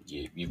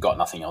you've got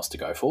nothing else to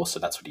go for. So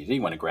that's what he did. He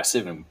went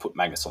aggressive and put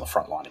Magnus on the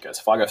front line. He goes,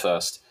 if I go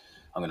first,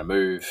 I'm going to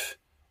move.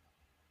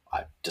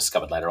 I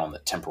discovered later on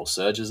that Temporal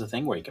Surge is a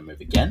thing where he can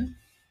move again.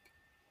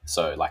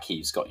 So like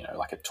he's got,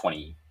 like a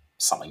 20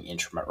 something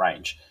inch from at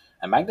range.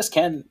 And Magnus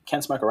can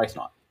smoke a Wraith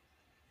Knight.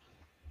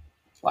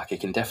 Like it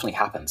can definitely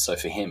happen. So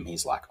for him,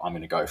 he's like, I'm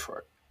going to go for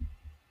it.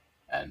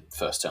 And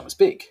first turn was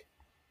big.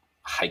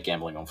 I hate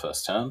gambling on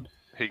first turn.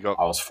 He got.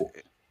 I was for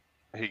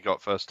He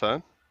got first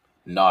turn.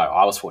 No,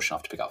 I was fortunate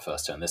enough to pick up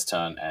first turn this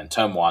turn, and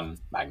turn 1,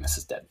 Magnus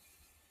is dead.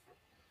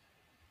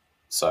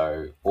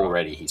 So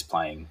already he's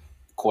playing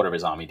a quarter of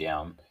his army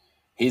down.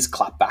 His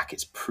clapback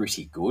is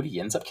pretty good. He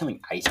ends up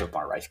killing 8 of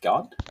my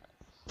Wraithguard.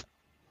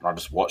 And I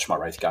just watched my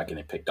Wraithguard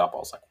getting picked up. I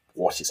was like,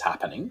 what is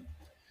happening?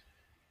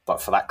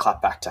 But for that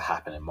clapback to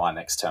happen in my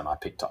next turn, I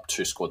picked up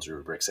 2 squads of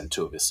rubrics and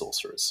 2 of his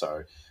sorcerers.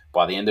 So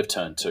by the end of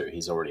turn 2,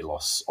 he's already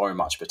lost so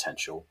much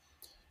potential.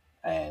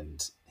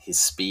 And his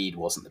speed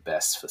wasn't the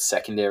best for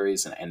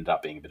secondaries and it ended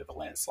up being a bit of a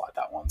landslide,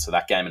 that one. So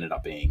that game ended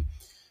up being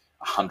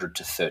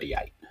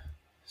 100-38.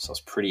 So I was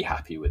pretty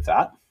happy with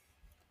that.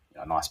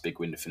 A nice big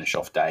win to finish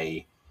off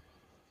day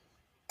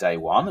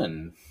 1,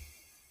 and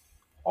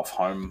off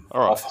home.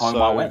 All right. Off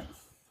home I went.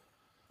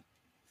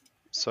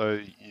 So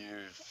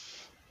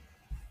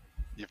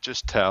you've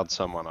just towed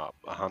someone up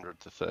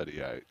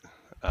 100-38.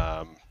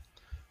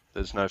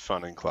 There's no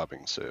fun in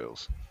clubbing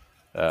seals.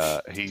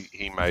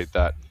 He made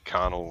that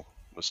carnal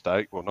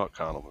mistake. Well, not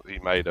carnal. He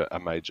made a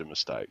major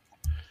mistake.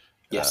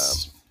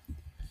 Yes.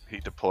 He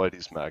deployed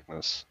his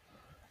Magnus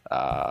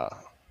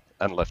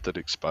and left it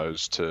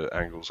exposed to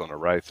angles on a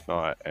Wraith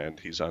Knight, and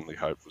his only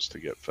hope was to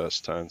get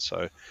first turn.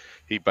 So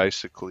he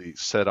basically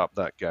set up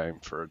that game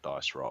for a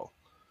dice roll.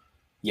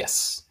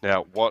 Yes.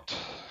 Now,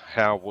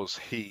 how was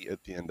he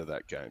at the end of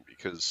that game?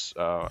 Because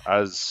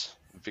as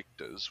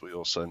victors, we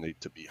also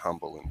need to be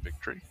humble in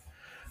victory.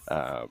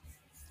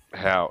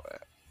 How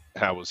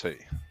was he?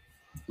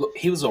 Look,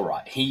 he was all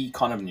right. He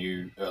kind of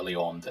knew early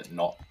on that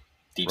not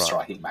deep Right.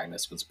 striking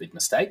Magnus was a big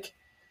mistake.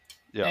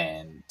 Yeah.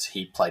 And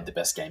he played the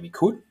best game he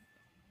could.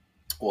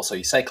 Also,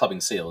 you say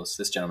clubbing seals,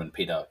 this gentleman,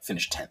 Peter,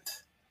 finished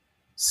 10th.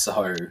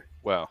 So,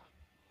 Wow.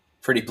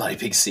 pretty bloody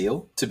big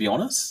seal, to be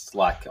honest.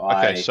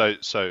 Okay, so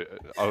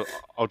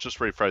I'll just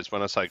rephrase.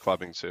 When I say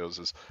clubbing seals,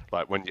 is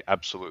like when you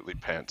absolutely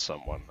pant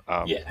someone.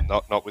 Yeah.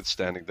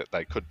 Notwithstanding that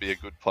they could be a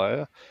good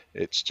player,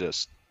 it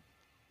just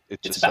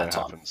It's so bad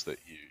time. happens that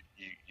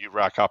you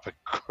rack up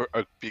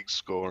a big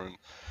score and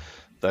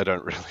they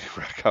don't really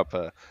rack up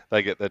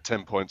they get their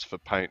 10 points for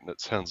paint and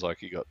it sounds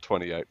like you got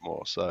 28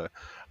 more. So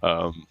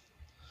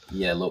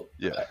Yeah, look,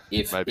 yeah,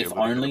 if maybe if a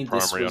little only bit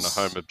of primary this was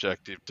on a home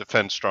objective,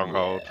 defend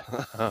stronghold.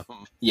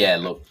 Yeah,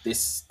 look,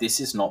 this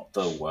is not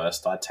the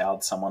worst I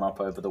towed someone up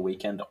over the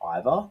weekend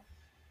either.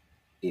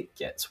 It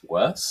gets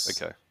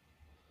worse. Okay.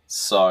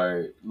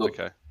 So look,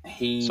 Okay.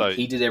 he So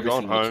did you've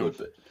everything gone he home. could,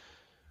 but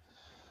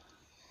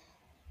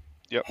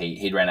Yep.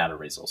 he ran out of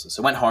resources.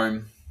 So went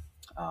home,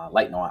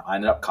 late night. I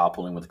ended up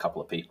carpooling with a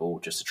couple of people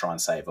just to try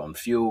and save on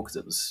fuel because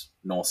it was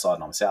north side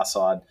and I'm south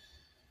side.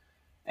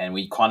 And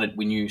we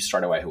knew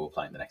straight away who we were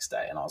playing the next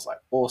day. And I was like,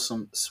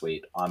 awesome,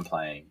 sweet. I'm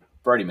playing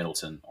Brody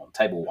Middleton on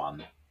table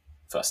one,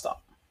 first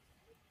up.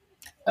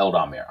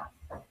 Eldar Mirror,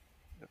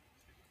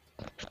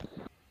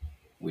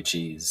 which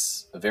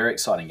is a very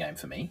exciting game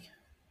for me.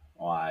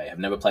 I have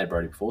never played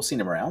Brody before,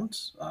 seen him around,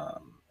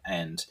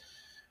 and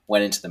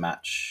went into the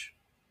match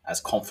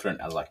as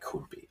confident as I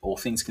could be. All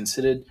things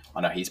considered,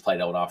 I know he's played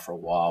Eldar for a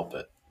while,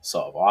 but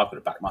so have I. I've got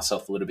to back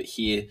myself a little bit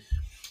here.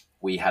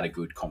 We had a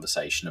good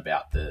conversation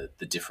about the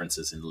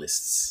differences in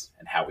lists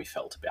and how we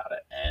felt about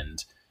it.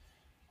 And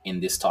in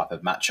this type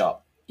of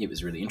matchup, it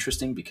was really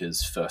interesting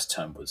because first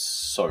turn was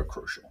so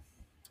crucial.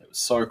 It was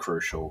so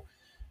crucial.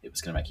 It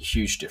was going to make a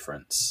huge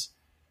difference.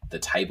 The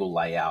table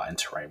layout and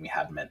terrain we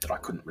had meant that I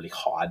couldn't really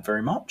hide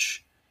very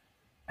much.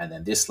 And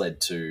then this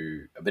led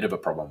to a bit of a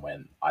problem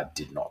when I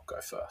did not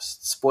go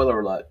first. Spoiler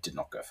alert, did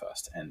not go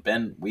first. And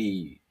Ben,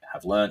 we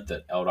have learned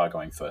that Eldar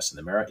going first in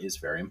the mirror is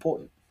very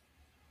important.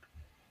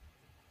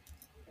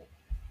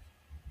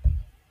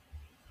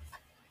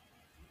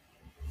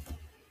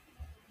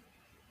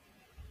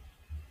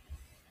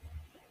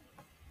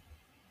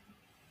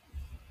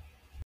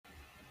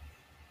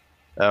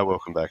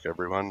 Welcome back,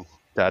 everyone.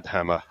 Dad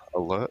Hammer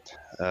alert.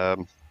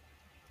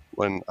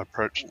 When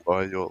approached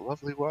by your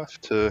lovely wife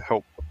to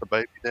help put the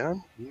baby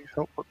down, you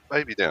help put the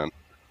baby down.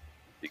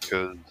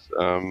 Because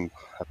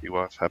happy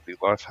wife, happy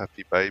life,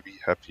 happy baby,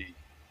 happy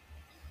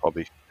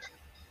hobby.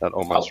 That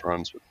almost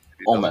rhymes with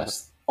baby,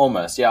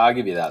 Almost. Yeah, I'll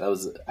give you that. That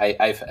was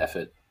A for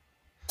effort,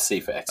 C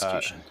for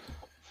execution.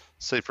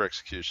 C for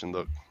execution.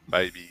 Look,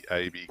 baby,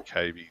 AB,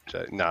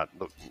 KB. Nah,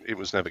 look, it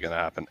was never going to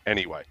happen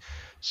anyway.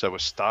 So, a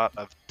start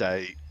of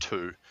day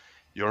 2.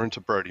 You're into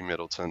Brody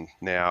Middleton.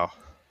 Now,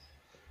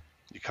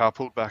 you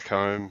carpooled back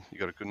home. You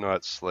got a good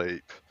night's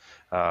sleep.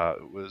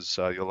 It was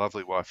your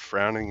lovely wife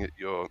frowning at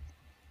your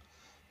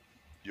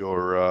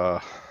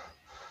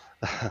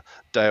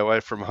day away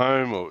from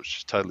home, or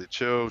she's totally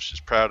chill. She's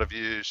proud of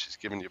you. She's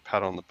giving you a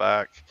pat on the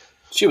back.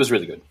 She was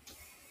really good.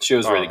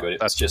 Really good.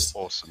 It was just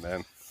awesome,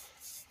 man.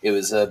 It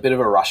was a bit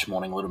of a rush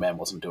morning. Little man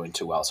wasn't doing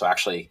too well, so I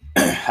actually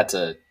had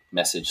to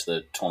message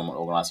the tournament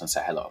organizer and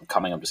say, "Hey, look, I'm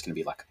coming. I'm just going to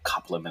be like a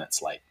couple of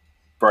minutes late."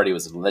 Brody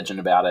was a legend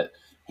about it.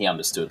 He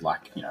understood, I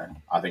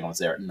think I was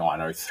there at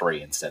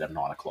 9:03 instead of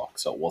 9:00,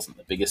 so it wasn't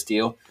the biggest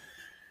deal.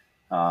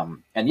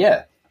 And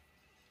yeah,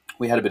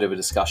 we had a bit of a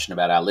discussion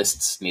about our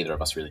lists. Neither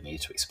of us really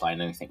needed to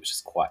explain anything, which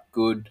is quite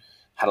good.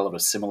 Had a lot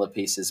of similar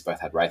pieces. Both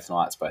had Wraith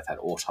Knights, both had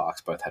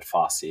Autarchs, both had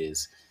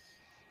Farseers,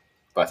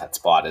 both had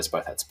Spiders,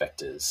 both had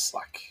Spectres,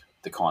 like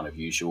the kind of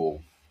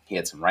usual. He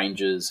had some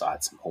Rangers, I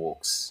had some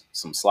Hawks,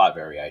 some slight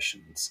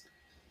variations.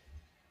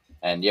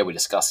 And yeah, we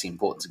discussed the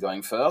importance of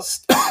going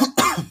first.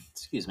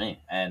 Excuse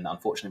me. And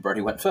unfortunately,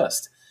 Brody went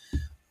first.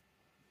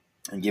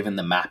 And given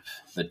the map,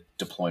 the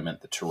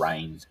deployment, the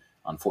terrain,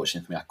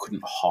 unfortunately for me, I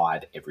couldn't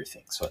hide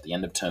everything. So at the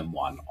end of turn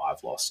 1,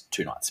 I've lost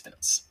 2 Night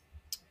Spinners.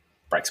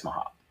 Breaks my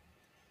heart.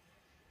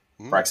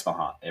 Breaks my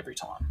heart every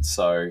time.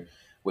 So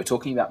we're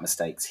talking about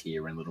mistakes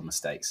here, and little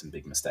mistakes and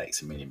big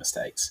mistakes and mini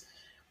mistakes.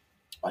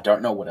 I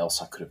don't know what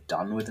else I could have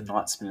done with the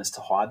Night Spinners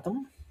to hide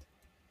them.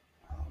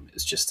 It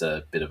was just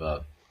a bit of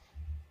a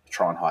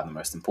try and hide the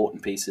most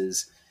important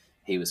pieces.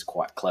 He was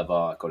quite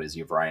clever, got his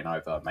Yvrain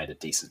over, made a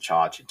decent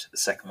charge into the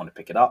second one to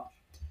pick it up.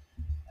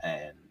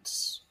 And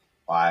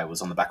I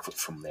was on the back foot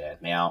from there.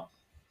 Now,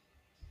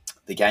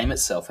 the game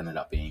itself ended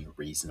up being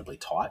reasonably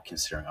tight,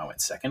 considering I went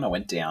second. I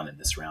went down in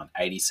this round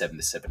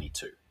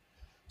 87-72.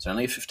 So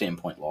only a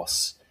 15-point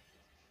loss.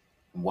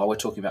 And while we're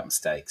talking about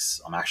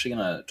mistakes, I'm actually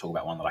going to talk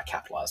about one that I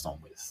capitalized on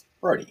with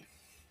Brody.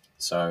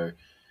 So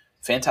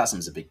Phantasm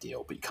is a big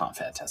deal, but you can't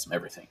Phantasm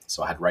everything.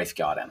 So I had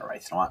Wraithguard and a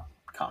Wraith Knight.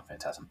 Can't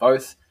Phantasm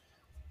both.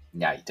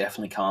 Now you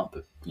definitely can't,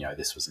 but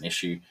this was an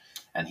issue.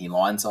 And he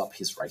lines up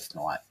his Wraith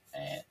Knight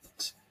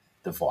and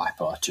the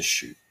Viper to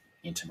shoot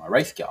into my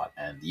Wraithguard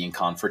and the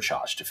Incarn for a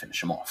charge to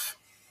finish him off.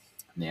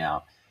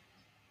 Now,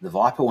 the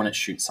Viper, when it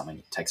shoots something,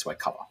 it takes away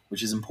cover,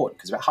 which is important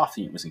because about half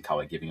the unit was in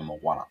cover, giving him a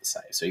 1-up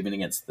save. So even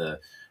against the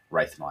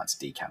Wraith Knight's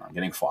decanter, I'm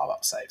getting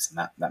 5-up saves,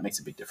 and that makes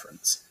a big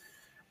difference.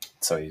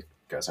 So he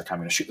goes, okay, I'm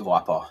going to shoot the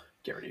Viper,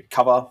 get rid of your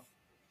cover.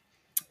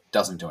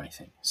 Doesn't do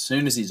anything. As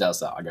soon as he does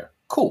that, I go,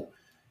 cool.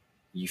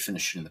 You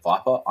finish shooting the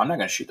Viper. I'm not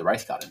going to shoot the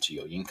Wraithguard into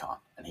your Yinkan.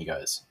 And he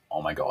goes,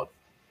 oh my god,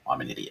 I'm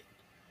an idiot.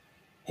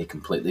 He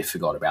completely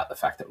forgot about the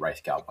fact that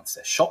Wraithguard, once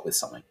they're shot with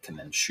something, can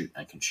then shoot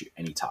and can shoot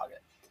any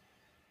target.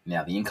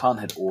 Now, the Incarn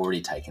had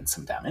already taken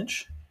some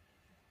damage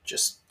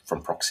just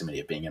from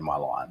proximity of being in my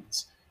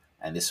lines.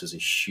 And this was a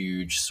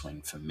huge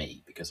swing for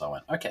me because I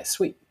went, okay,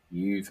 sweet.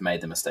 You've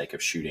made the mistake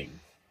of shooting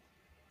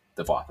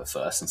the Viper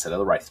first instead of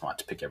the Wraith Knight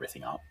to pick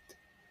everything up.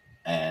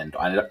 And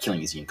I ended up killing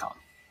his Yinkan.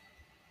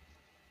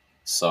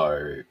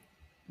 So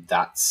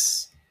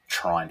that's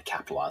trying to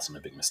capitalize on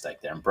a big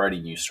mistake there. And Brody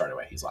knew straight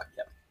away. He's like,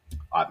 yep,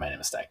 I've made a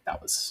mistake.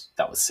 That was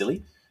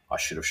silly. I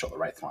should have shot the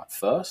Wraith Knight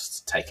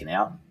first, taken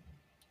out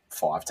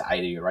 5 to 8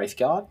 of your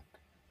Wraithguard,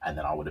 and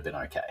then I would have been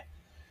okay.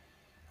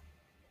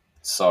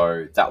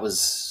 So that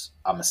was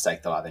a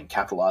mistake that I then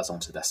capitalized on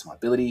to the best of my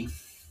ability.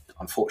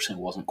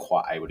 Unfortunately, wasn't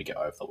quite able to get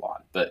over the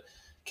line. But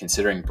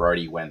considering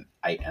Brody went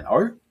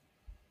 8-0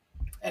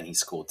 and he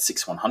scored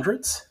 6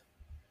 100s,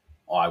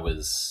 I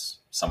was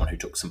someone who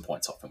took some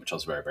points off him, which I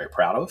was very, very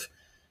proud of,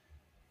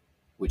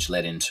 which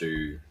led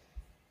into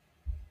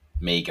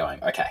me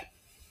going, okay,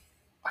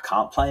 I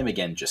can't play him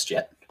again just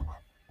yet.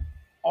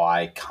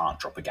 I can't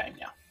drop a game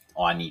now.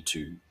 I need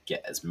to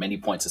get as many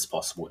points as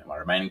possible in my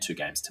remaining 2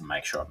 games to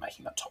make sure I'm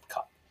making that top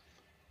cut.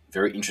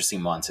 Very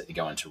interesting mindset to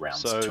go into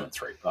rounds 2 and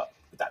 3, but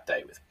that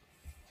day with.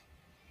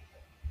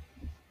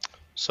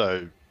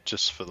 So,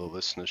 just for the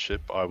listenership,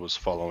 I was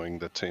following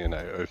the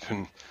TNA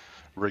Open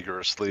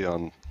rigorously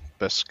on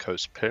best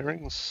coast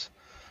pairings,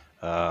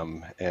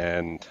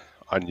 and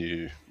I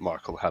knew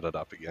Michael had it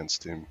up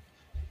against him.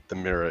 The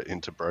mirror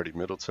into Brody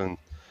Middleton,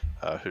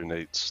 who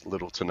needs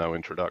little to no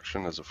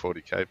introduction as a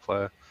 40k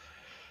player.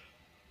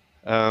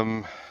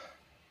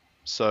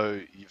 So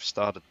you've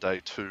started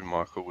day 2,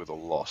 Michael, with a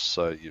loss.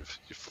 So you've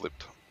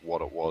flipped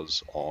what it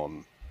was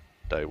on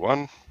day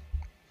 1,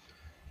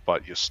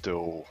 but you're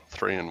still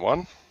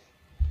 3-1.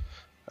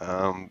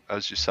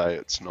 As you say,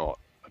 it's not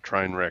a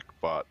train wreck,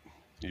 but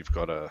you've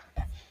got to,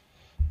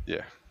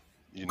 you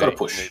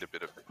Push.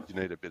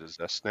 need a bit of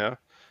zest now.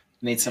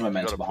 Need some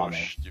momentum behind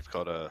me. You've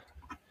got to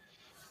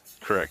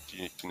correct.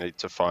 You need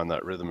to find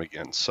that rhythm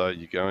again. So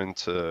you go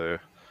into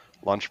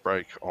lunch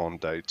break on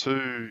day 2.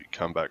 You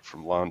come back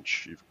from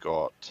lunch. You've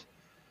got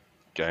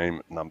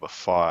game number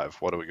 5.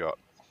 What do we got?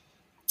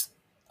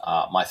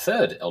 My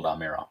third Eldar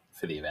Mirror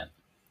for the event.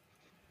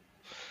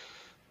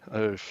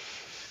 Oh,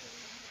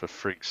 for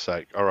freak's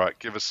sake. All right,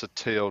 give us a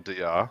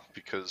TLDR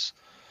because,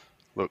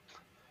 look,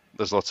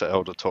 there's lots of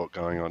elder talk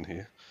going on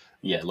here.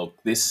 Yeah, look,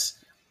 this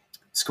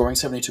scoring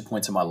 72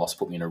 points in my loss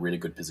put me in a really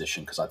good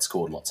position because I'd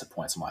scored lots of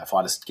points. If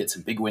I just get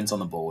some big wins on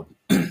the board,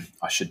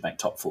 I should make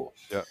top 4.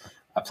 Yeah.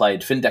 I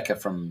played Finn Decker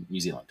from New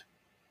Zealand.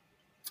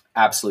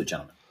 Absolute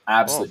gentleman.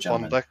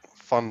 Gentleman.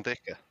 Fun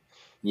Decker.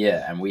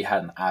 Yeah, and we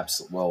had an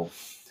absolute... Well,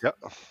 yep.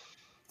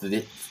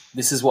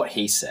 This is what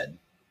he said.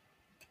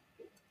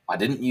 I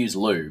didn't use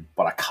lube,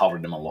 but I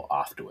covered him a lot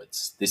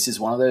afterwards. This is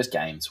one of those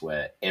games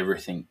where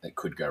everything that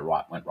could go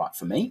right went right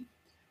for me,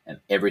 and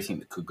everything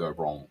that could go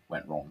wrong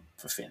went wrong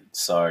for Finn.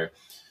 So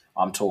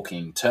I'm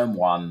talking turn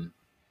 1,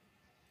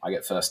 I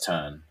get first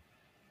turn,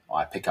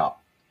 I pick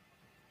up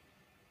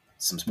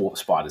some warp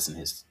spiders in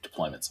his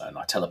deployment zone.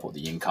 I teleport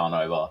the Yinkan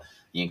over.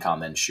 The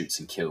Yinkan then shoots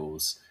and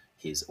kills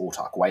his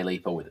Autarch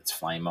Wayleaper with its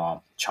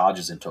flamer,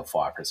 charges into a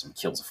fire prism,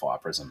 kills a fire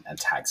prism, and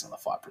tags on the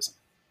fire prism.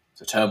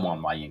 So turn 1,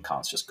 my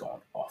Yinkan's just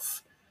gone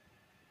off.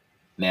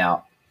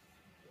 Now,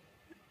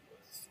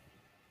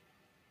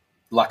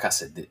 like I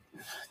said,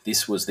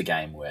 this was the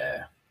game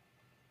where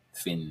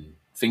Finn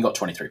got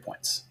 23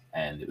 points.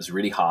 And it was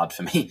really hard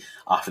for me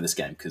after this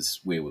game because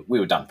we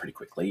were done pretty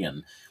quickly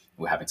and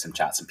we were having some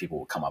chats and people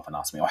would come up and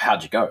ask me, oh,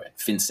 how'd you go? And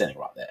Finn's standing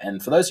right there.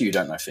 And for those of you who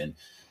don't know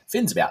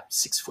Finn's about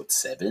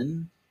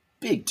 6'7",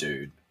 big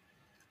dude.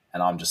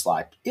 And I'm just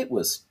like, it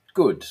was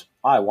good.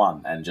 I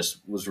won, and just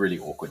was really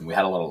awkward. And we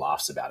had a lot of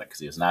laughs about it because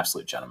he was an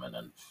absolute gentleman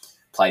and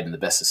played in the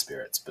best of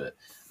spirits. But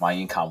my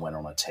income went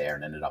on a tear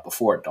and ended up,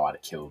 before it died,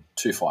 it killed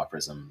 2 fire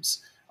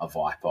prisms, a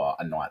Viper,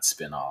 a Night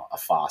Spinner, a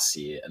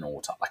Farseer, an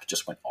Auto. Like, it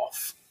just went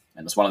off.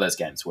 And it was one of those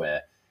games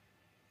where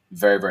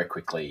very, very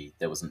quickly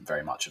there wasn't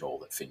very much at all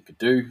that Finn could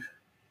do.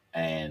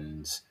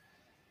 And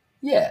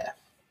yeah,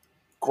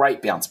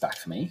 great bounce back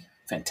for me.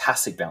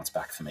 Fantastic bounce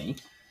back for me.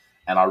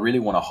 And I really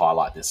want to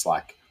highlight this.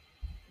 Like,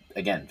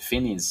 again,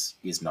 Finn is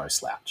no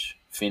slouch.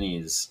 Finn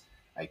is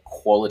a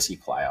quality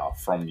player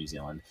from New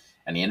Zealand,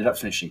 and he ended up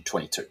finishing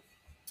 22.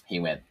 He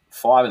went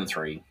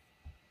 5-3.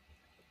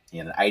 He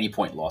had an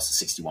 80-point loss,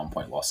 a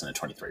 61-point loss, and a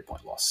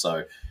 23-point loss.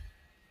 So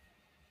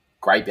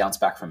great bounce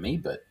back from me,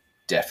 but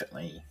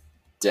definitely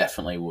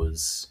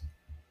was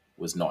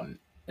not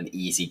an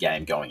easy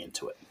game going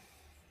into it.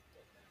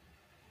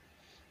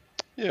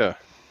 Yeah.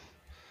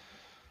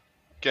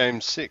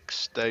 Game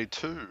 6, day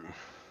 2.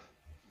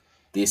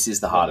 This is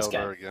the hardest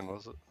game. Again,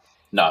 was it?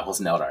 No, it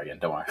wasn't Eldar again.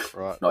 Don't worry.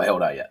 Right. Not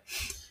Eldar yet.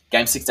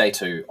 Game 6, day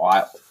 2.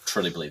 I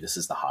truly believe this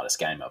is the hardest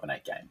game of an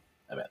 8-game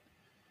event.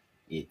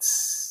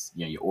 It's,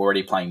 you're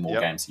already playing more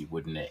games than you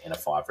would in a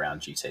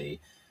 5-round GT.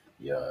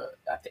 You're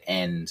at the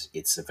end.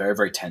 It's a very,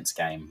 very tense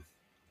game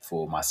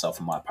for myself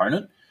and my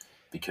opponent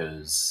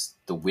because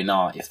the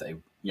winner, if they,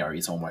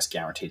 is almost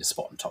guaranteed a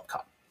spot in top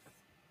cut,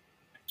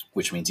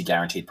 which means you're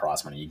guaranteed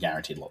prize money. You're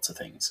guaranteed lots of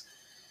things.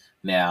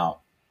 Now,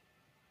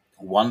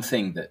 one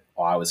thing that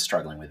I was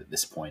struggling with at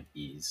this point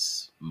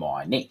is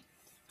my knee.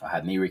 I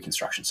had knee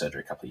reconstruction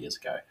surgery a couple of years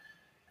ago,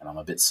 and I'm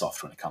a bit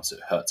soft when it comes to it.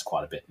 It hurts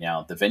quite a bit.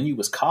 Now, the venue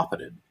was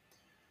carpeted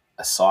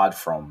aside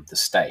from the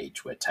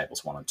stage where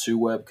tables 1 and 2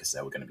 were because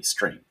they were going to be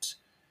streamed.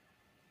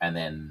 And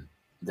then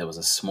there was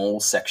a small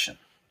section.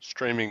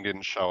 Streaming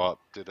didn't show up,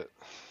 did it?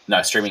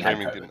 No, streaming had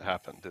COVID. Didn't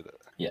happen, did it?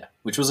 Yeah,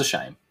 which was a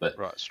shame. But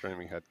right,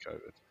 streaming had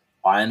COVID.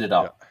 I ended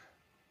up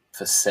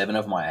for 7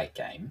 of my 8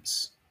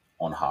 games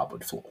on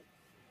hardwood floor.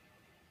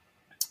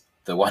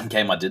 The one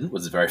game I didn't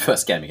was the very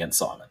first game against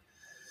Simon.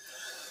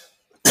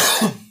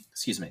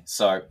 excuse me.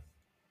 So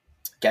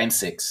game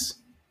 6,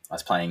 I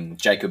was playing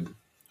Jacob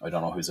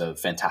O'Donnell, who's a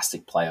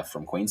fantastic player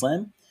from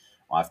Queensland.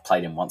 I've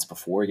played him once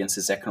before against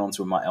the Zekronons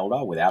with my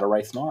Eldar without a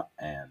Wraith Knight,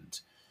 and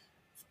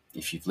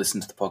if you've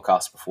listened to the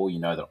podcast before, you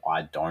know that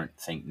I don't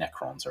think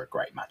Necrons are a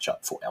great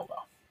matchup for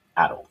Eldar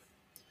at all.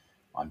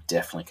 I'm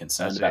definitely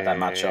concerned As about that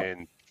matchup.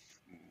 in,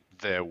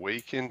 they're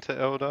weak into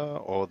Elder,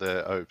 or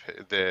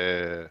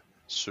they're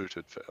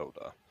suited for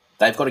Elder.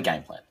 They've got a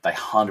game plan. They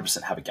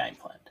 100% have a game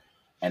plan.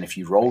 And if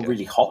you roll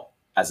really hot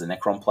as a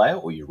Necron player,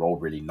 or you roll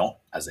really not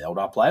as an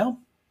Eldar player,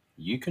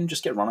 you can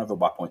just get run over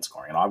by point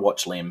scoring. And I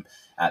watched Liam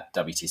at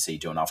WTC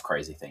do enough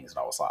crazy things, and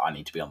I was like, I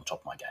need to be on the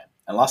top of my game.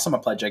 And last time I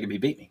played Jacob, he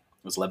beat me.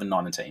 It was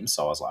 11-9 in teams,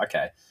 so I was like,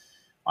 okay,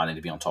 I need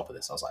to be on top of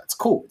this. I was like, it's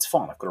cool, it's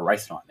fun. I've got a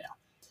Wraith Knight now.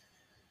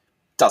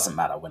 Doesn't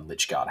matter when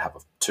Lichguard have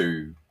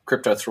 2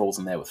 Crypto Thralls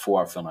in there with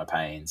 4 I Feel No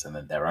Pains, and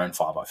then their own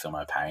 5 I Feel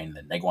No Pain,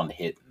 then neg 1 to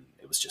hit, and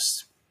it was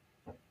just...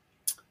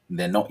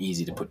 They're not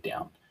easy to put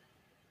down.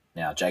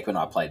 Now, Jacob and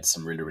I played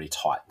some really, really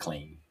tight,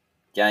 clean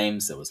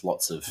games. There was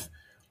lots of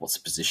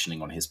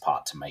positioning on his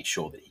part to make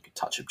sure that he could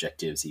touch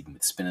objectives, even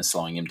with spinners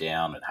slowing him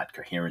down, and had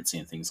coherency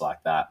and things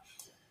like that.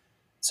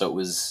 So it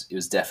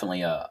was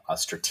definitely a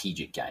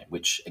strategic game,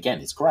 which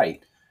again is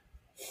great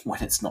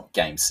when it's not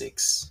game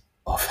 6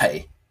 of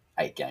a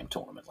 8-game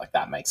tournament. Like,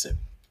 that makes it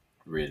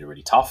really,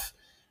 really tough,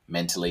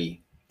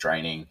 mentally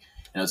draining.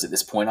 And it was at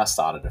this point I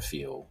started to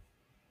feel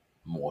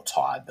more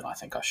tired than I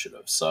think I should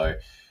have. So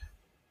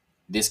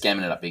this game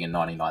ended up being a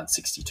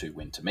 99-62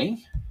 win to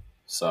me.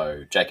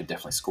 So Jacob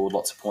definitely scored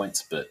lots of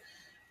points, but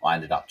I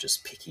ended up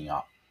just picking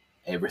up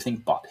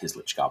everything but his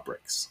Lichguard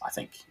bricks. I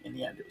think in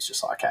the end it was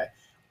just like, okay,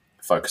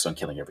 focus on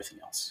killing everything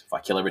else. If I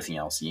kill everything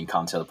else, Yin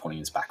Khan teleporting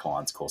his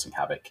backlines, causing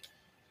havoc,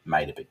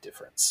 made a big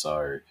difference.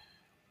 So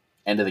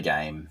end of the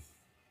game,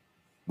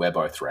 we're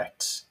both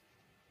wrecked,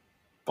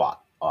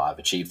 but I've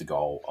achieved the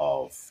goal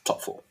of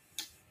top 4.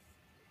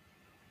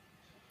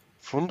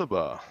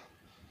 Wunderbar.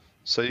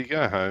 So you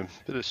go home,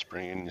 bit of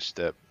spring in your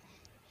step.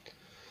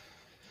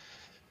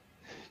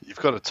 You've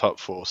got a top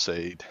 4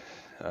 seed.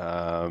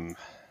 I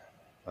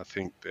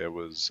think there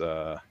was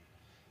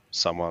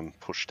someone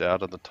pushed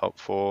out of the top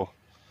 4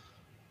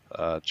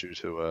 due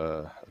to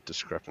a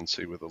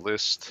discrepancy with a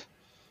list.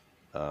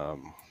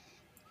 And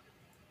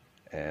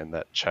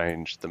that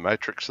changed the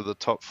matrix of the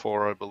top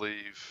 4, I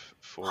believe,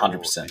 for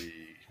 100%. the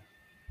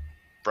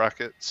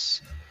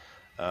brackets.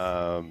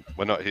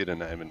 We're not here to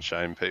name and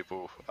shame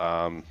people.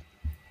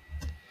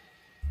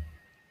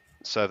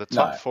 So the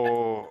top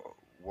 4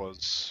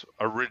 was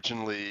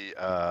originally,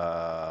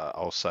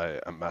 I'll say,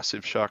 a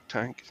massive Shark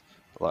Tank.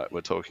 Like,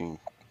 we're talking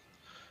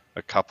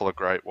a couple of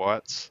Great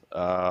Whites.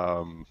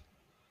 And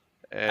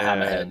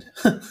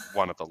Hammerhead.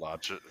 one of the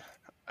larger...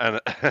 And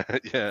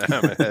yeah,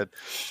 Hammerhead,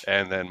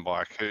 and then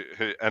Mike,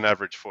 who an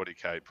average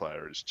 40k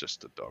player is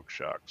just a dog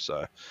shark.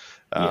 So,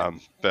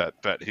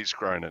 but he's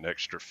grown an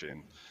extra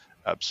fin,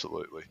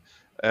 absolutely.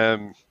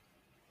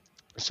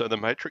 So the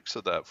matrix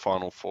of that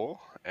final 4,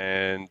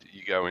 and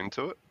you go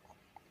into it.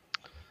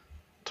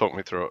 Talk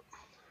me through it.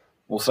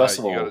 Well, first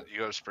of all, you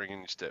got to spring in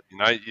your step. You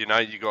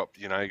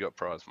got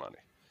prize money.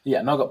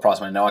 Yeah, no, I got prize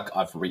money. No,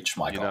 I've reached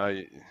my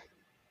goal.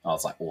 I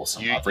was like,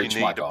 awesome. I've reached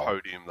my goal. You need a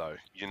podium, though.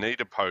 You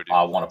need a podium.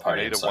 I want a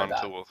podium. You need a so 1,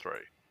 bad. 2, or 3.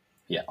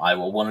 Yeah, I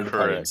wanted a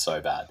podium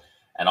so bad.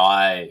 And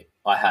I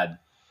had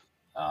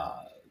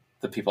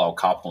the people I was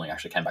carpooling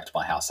actually came back to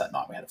my house that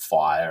night. We had a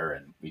fire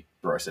and we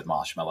roasted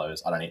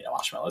marshmallows. I don't eat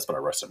marshmallows, but I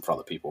roasted them for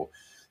other people.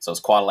 So it was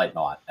quite a late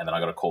night. And then I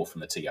got a call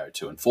from the TO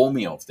to inform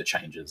me of the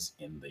changes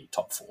in the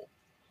top 4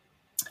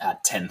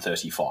 at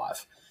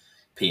 10:35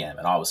 p.m.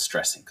 And I was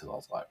stressing because I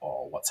was like,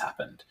 oh, what's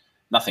happened?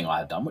 Nothing I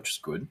had done, which was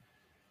good.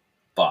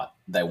 But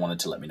they wanted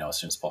to let me know as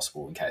soon as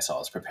possible in case I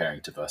was preparing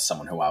to verse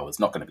someone who I was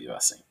not going to be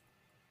versing.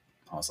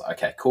 I was like,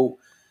 okay, cool.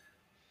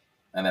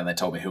 And then they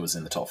told me who was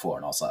in the top 4,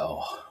 and I was like,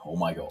 oh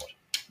my God.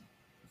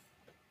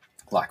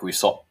 Like, we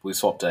swapped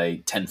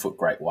a 10-foot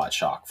great white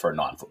shark for a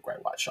 9-foot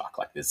great white shark.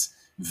 Like, there's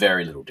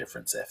very little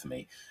difference there for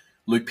me.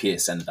 Luke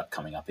Pierce ended up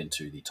coming up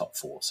into the top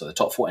 4. So the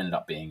top 4 ended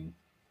up being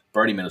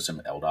Brody Middleton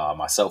with Eldar,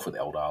 myself with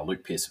Eldar,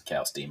 Luke Pierce with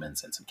Chaos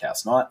Demons and some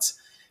Chaos Knights,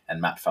 and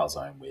Matt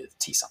Falzone with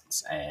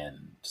T-Suns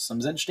and some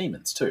Zench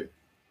Demons too.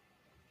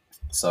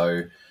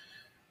 So,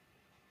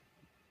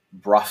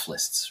 rough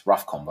lists,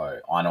 rough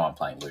combo. I know I'm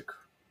playing Luke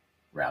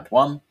round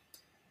 1,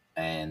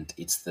 and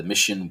it's the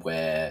mission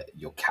where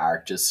your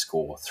characters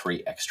score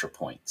 3 extra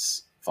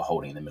points for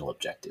holding the middle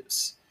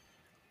objectives.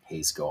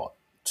 He's got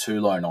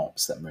 2 lone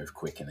ops that move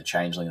quick in the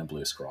Changeling and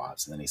Blue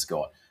Scribes, and then he's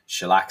got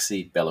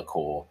Shalaxi,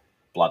 Be'lakor,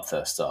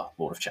 Bloodthirster,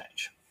 Lord of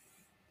Change.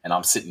 And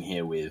I'm sitting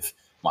here with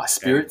my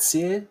Spirit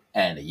Seer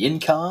and a Yin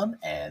Khan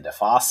and a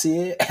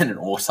Farseer and an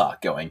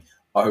Autark going,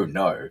 oh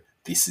no,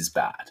 this is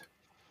bad.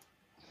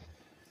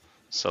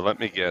 So let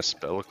me guess,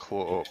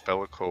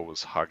 Be'lakor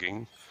was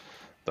hugging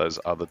those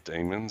other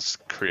demons,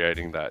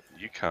 creating that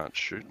you can't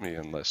shoot me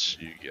unless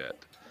you get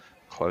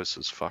close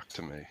as fuck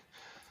to me.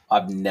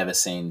 I've never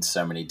seen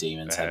so many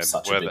demons have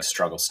such a big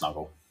struggle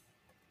snuggle.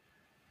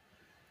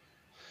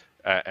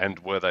 And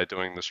were they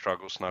doing the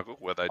struggle snuggle?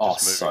 Were they Oh,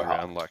 just moving so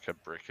around hard. like a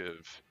brick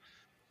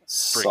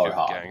So of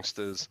hard.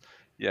 gangsters?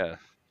 Yeah.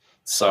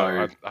 So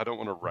So, I don't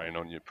want to rain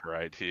on your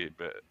parade here,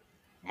 but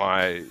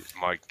my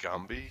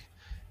Gumby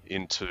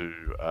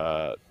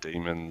into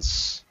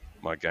demons.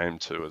 My game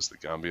two as the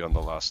Gumby on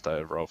the last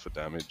day of roll for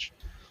damage.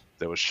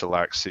 There was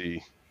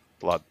Shalaxi,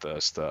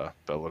 Bloodthirster,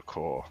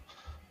 Be'lakor,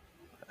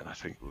 and I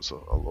think it was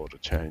a Lord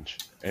of Change.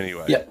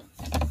 Anyway, yeah.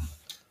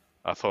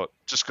 I thought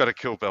just got to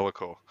kill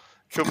Be'lakor.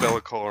 Kill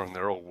Be'lakor and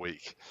they're all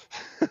weak.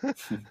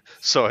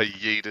 So I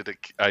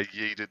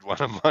yeeted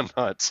one of my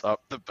knights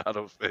up the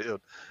battlefield,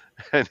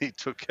 and he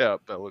took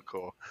out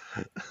Be'lakor,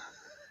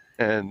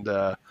 and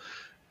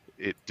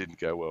it didn't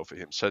go well for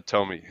him. So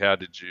tell me, how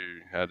did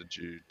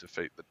you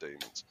defeat the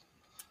demons,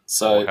 or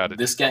So how did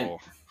you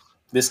roll?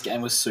 this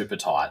game was super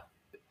tight,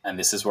 and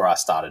this is where I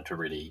started to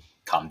really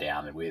come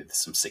down with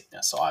some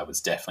sickness. I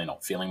was definitely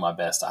not feeling my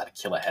best. I had a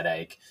killer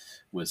headache,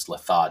 was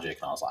lethargic,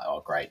 and I was like,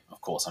 "Oh, great!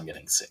 Of course, I'm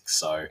getting sick."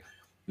 So,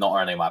 not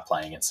only am I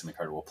playing against some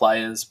incredible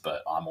players,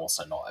 but I'm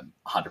also not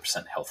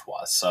 100% health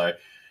wise. So,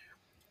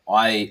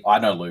 I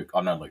know Luke.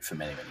 I've known Luke for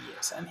many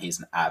years, and he's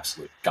an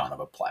absolute gun of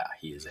a player.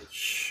 He is a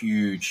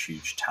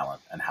huge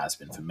talent, and has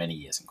been for many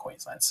years in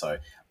Queensland. So,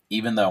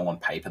 even though on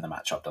paper the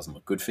matchup doesn't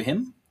look good for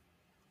him,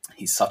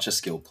 he's such a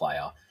skilled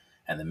player,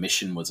 and the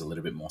mission was a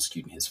little bit more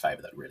skewed in his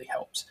favour. That really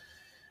helped.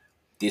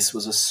 This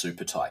was a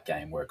super tight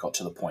game where it got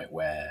to the point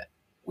where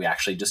we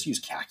actually just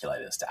used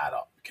calculators to add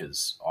up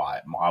because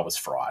I was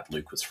fried,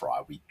 Luke was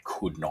fried. We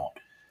could not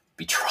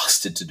be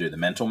trusted to do the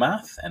mental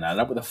math, and I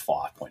ended up with a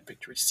 5 point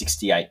victory,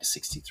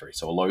 68-63.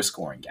 So a low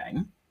scoring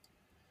game,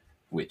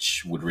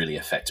 which would really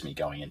affect me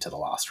going into the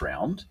last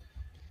round.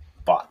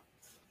 But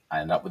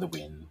I ended up with a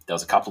win. There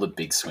was a couple of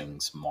big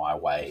swings my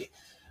way.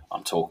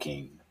 I'm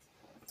talking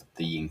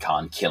the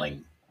Yinkan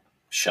killing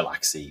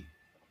Shalaxi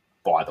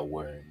by the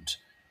wound,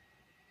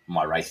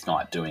 my Wraith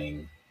Knight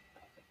doing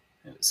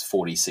it was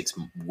 46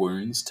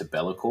 wounds to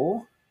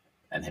Be'lakor,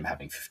 and him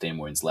having 15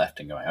 wounds left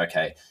and going,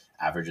 okay,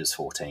 average is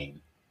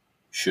 14,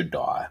 should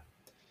die.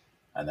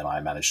 And then I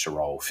managed to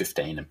roll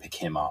 15 and pick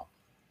him up,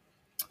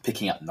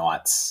 picking up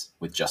knights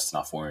with just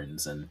enough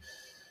wounds. And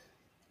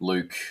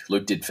Luke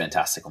did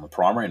fantastic on the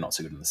primary and not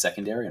so good in the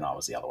secondary, and I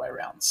was the other way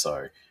around.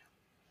 So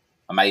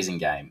amazing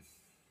game.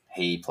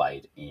 He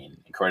played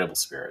in incredible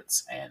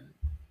spirits, and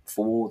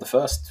for the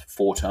first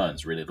 4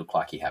 turns, really looked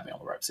like he had me on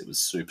the ropes. It was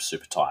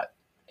super tight,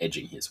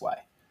 edging his way.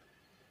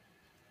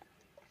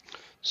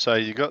 So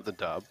you got the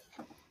dub.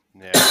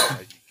 Now,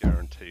 are you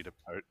guaranteed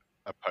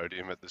a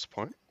podium at this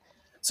point?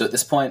 So at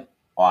this point,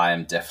 I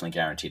am definitely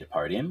guaranteed a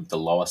podium. The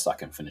lowest I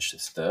can finish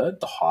is third.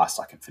 The highest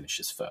I can finish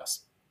is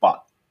first.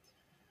 But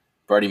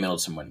Brodie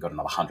Middleton went and got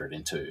another 100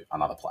 into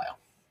another player.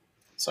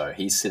 So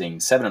he's sitting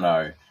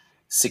 7-0,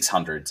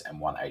 600s, and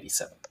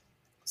 187.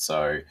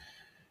 So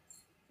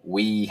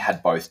we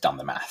had both done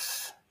the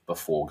math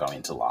before going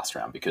into the last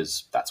round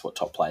because that's what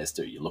top players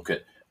do. You look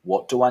at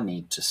what do I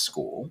need to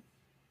score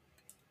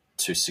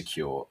to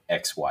secure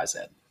X, Y, Z.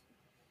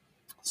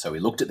 So we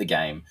looked at the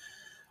game.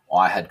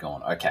 I had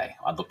gone, okay,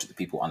 I looked at the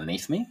people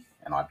underneath me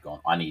and I'd gone,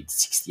 I need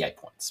 68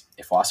 points.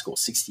 If I score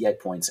 68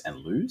 points and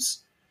lose,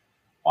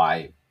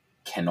 I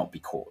cannot be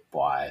caught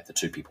by the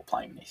two people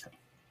playing beneath me.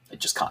 It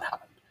just can't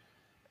happen.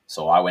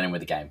 So I went in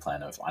with a game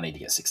plan of I need to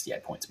get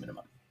 68 points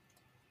minimum.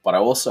 But I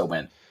also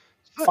went,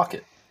 fuck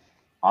it.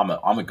 I'm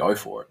a go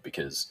for it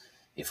because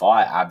if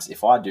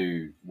I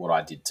do what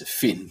I did to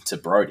Finn to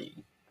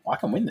Brodie, I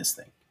can win this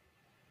thing.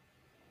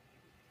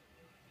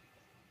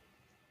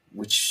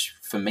 Which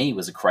for me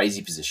was a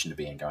crazy position to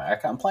be in. Going,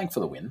 okay, I'm playing for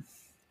the win.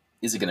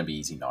 Is it going to be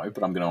easy? No,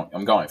 but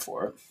I'm going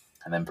for it.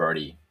 And then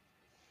Brodie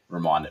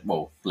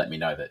let me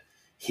know that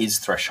his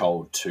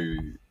threshold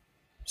to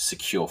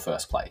secure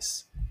first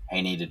place,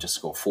 he needed to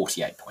score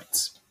 48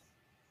 points,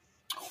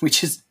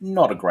 which is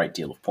not a great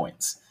deal of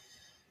points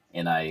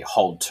in a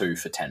hold 2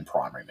 for 10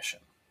 primary mission.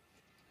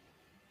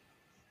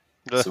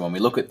 So when we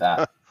look at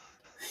that,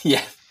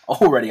 yeah,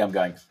 already I'm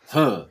going,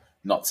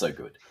 not so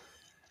good.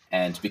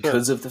 And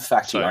because of the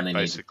fact he So only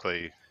needed,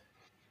 basically,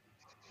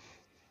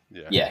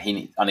 yeah.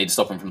 I need to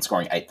stop him from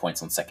scoring 8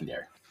 points on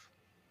secondary.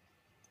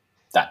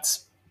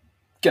 That's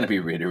going to be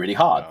really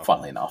hard, Wow.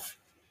 funnily enough.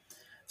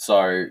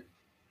 So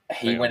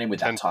he Hang went on, in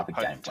with that type of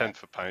game plan. 10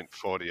 for paint,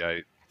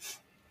 48.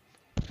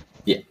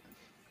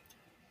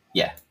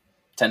 Yeah.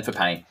 10 for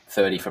paint,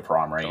 30 for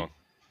primary.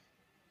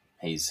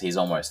 He's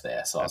almost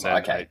there. So I was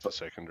like, okay. 8 for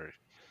secondary.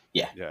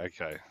 Yeah. Yeah,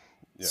 okay.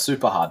 Yeah.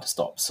 Super hard to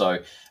stop. So,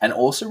 and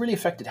also really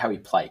affected how he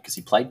played because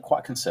he played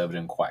quite conservative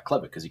and quite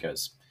clever because he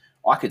goes,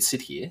 I could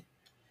sit here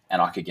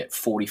and I could get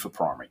 40 for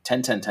primary,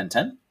 10, 10, 10,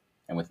 10.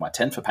 And with my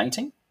 10 for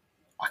painting,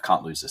 I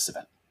can't lose this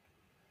event.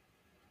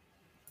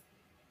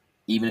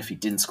 Even if he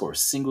didn't score a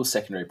single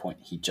secondary point,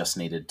 he just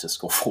needed to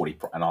score 40.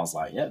 And I was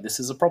like, yeah, this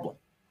is a problem.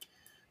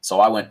 So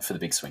I went for the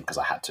big swing because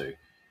I had to.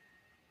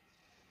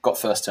 Got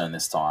first turn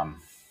this time.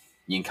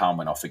 Yinkan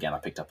went off again. I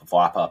picked up a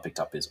Viper, picked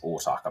up his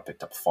Autark, I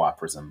picked up a Fire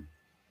Prism.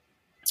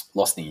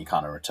 Lost the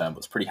Yinkan in return, but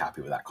was pretty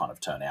happy with that kind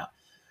of turnout.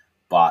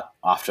 But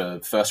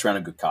after first round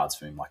of good cards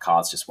for me, my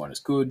cards just weren't as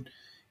good.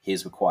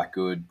 his were quite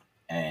good.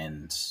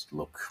 And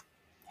look,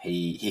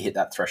 he hit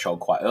that threshold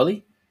quite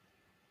early.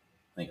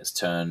 I think it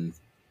was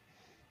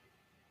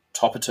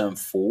top of turn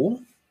 4.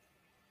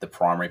 The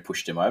primary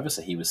pushed him over,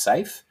 so he was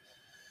safe.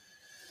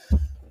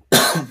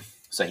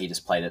 So he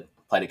just played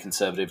it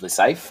conservatively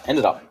safe.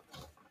 Ended up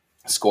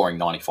scoring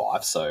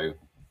 95. So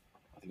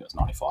I think it was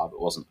 95. It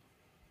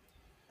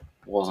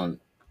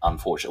wasn't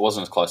unfortunate. It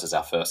wasn't as close as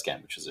our first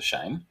game, which was a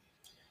shame.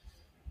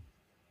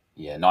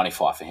 Yeah,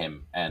 95 for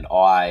him, and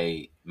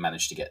I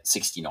managed to get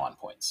 69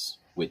 points,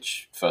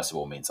 which first of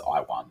all means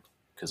I won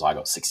because I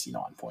got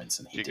 69 points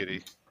and he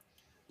didn't.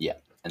 Yeah,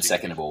 and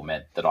second of all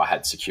meant that I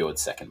had secured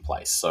second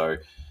place. So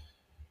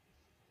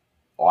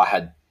I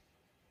had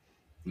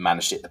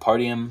managed to hit the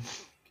podium.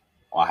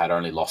 I had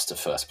only lost to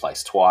first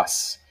place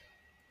twice.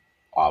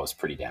 I was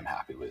pretty damn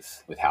happy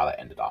with how that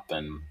ended up.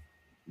 And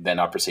then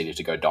I proceeded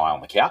to go die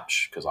on the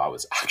couch because I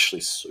was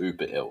actually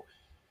super ill.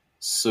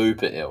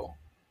 Super ill.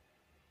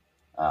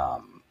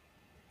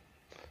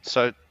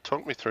 So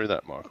talk me through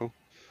that, Michael.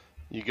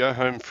 You go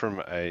home from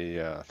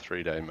a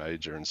 3-day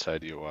major and say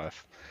to your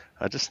wife,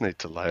 I just need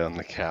to lay on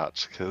the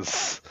couch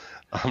because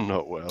I'm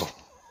not well.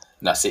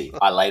 No, see,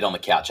 I laid on the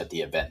couch at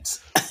the event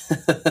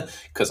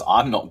because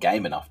I'm not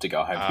game enough to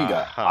go home and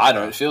go, I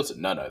don't feel it.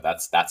 No,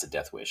 that's a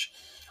death wish.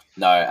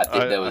 No, I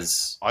think there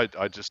was. I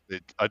just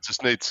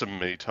need some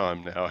me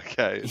time now.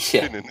 Okay, it's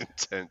been an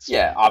intense.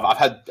 Yeah, I've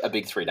had a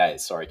big 3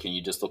 days. Sorry, can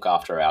you just look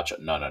after our?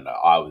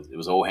 No. It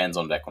was all hands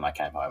on deck when I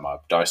came home. I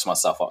dosed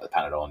myself up with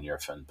Panadol and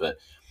Nurofen. But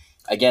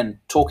again,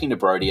 talking to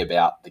Brody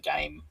about the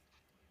game.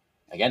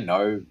 Again,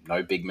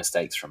 no big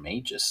mistakes from me.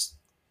 Just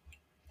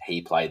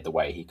he played the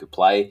way he could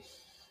play.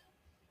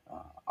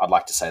 I'd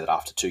like to say that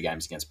after 2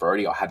 games against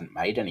Brody, I hadn't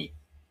made any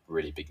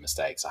really big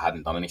mistakes. I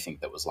hadn't done anything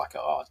that was like,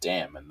 oh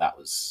damn, and that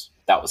was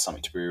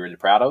something to be really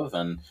proud of.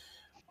 And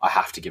I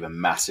have to give a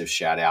massive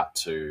shout out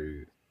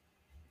to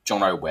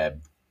John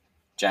O'Webb,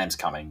 James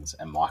Cummings,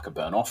 and Micah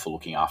Burnoff for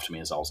looking after me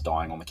as I was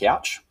dying on the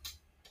couch,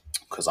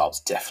 because I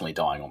was definitely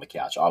dying on the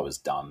couch. I was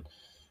done,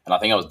 and I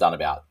think I was done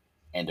about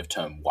end of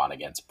term 1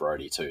 against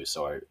Brody too.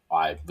 So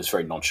I was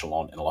very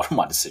nonchalant in a lot of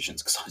my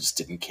decisions because I just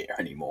didn't care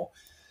anymore.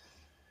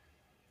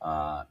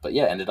 But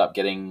yeah, ended up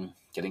getting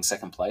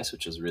second place,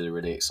 which was really,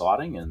 really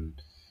exciting.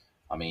 And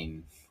I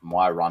mean,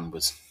 my run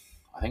was,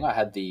 I think I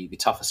had the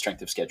toughest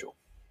strength of schedule.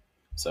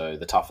 So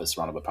the toughest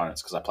run of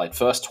opponents, because I played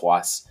first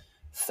twice,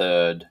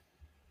 third,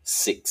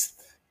 6th,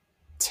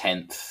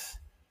 10th,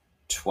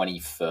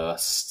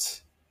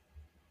 21st,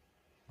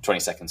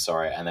 22nd,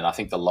 sorry. And then I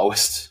think the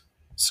lowest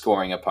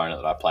scoring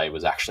opponent that I played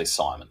was actually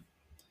Simon,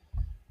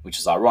 which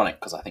is ironic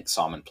because I think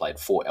Simon played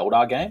 4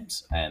 Eldar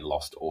games and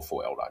lost all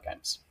 4 Eldar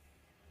games.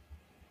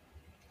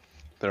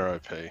 They're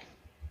OP.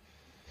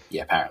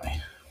 Yeah,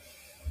 apparently.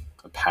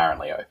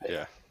 Apparently OP.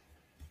 Yeah.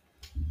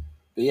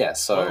 But yeah,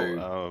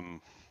 so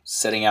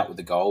setting out with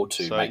the goal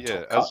to make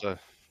top cut.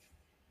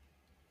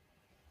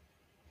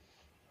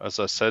 As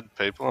I said,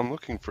 people, I'm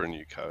looking for a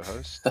new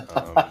co-host.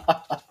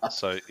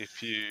 So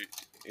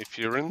if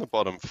you're in the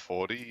bottom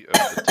 40 of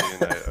the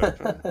TNA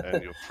Open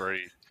and you're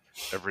free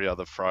every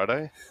other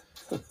Friday,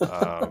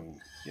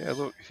 yeah,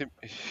 look,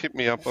 hit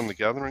me up on the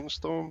Gathering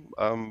Storm.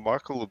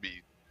 Michael will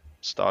be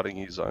starting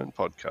his own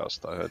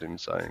podcast, I heard him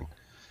saying,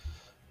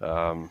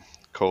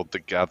 called The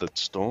Gathered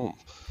Storm.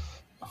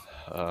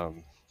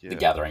 The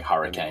Gathering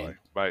Hurricane. Anyway,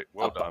 mate,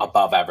 well done.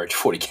 Above average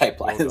 40k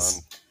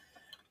players. Well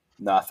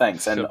no,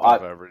 thanks. And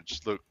above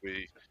average. Look,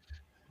 we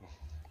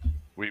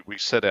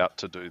set out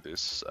to do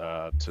this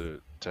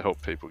to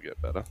help people get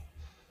better.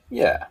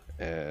 Yeah.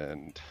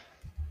 And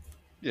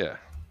yeah,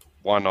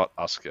 why not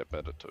us get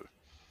better too?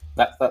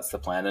 That's the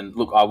plan. And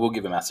look, I will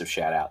give a massive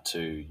shout out to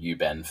you,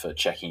 Ben, for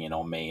checking in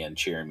on me and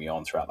cheering me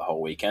on throughout the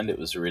whole weekend. It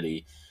was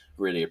really,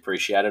 really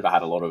appreciated. I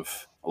had a lot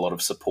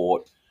of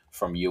support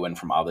from you and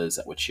from others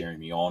that were cheering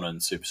me on,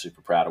 and super,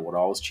 super proud of what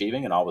I was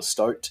achieving. And I was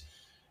stoked.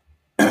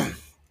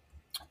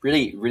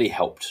 Really, really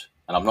helped.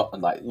 And I'm not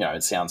like,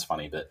 it sounds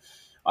funny, but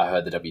I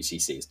heard the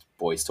WCC's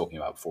boys talking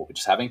about before, but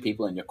just having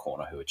people in your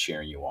corner who are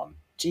cheering you on,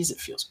 geez, it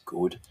feels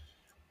good.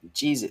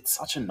 Geez, it's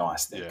such a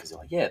nice thing because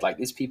you're like,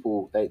 these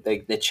people,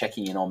 they're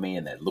checking in on me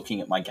and they're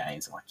looking at my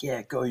games and like,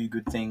 yeah, go, you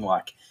good thing.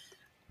 Like,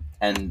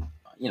 and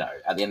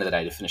at the end of the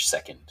day, to finish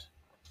second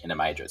in a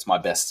major, it's my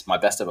best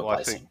ever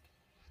placing.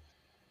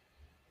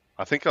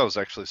 I think I was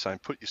actually saying,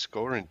 put your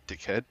score in,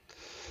 dickhead.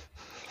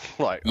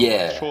 Like,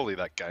 surely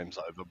that game's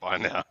over by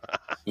now.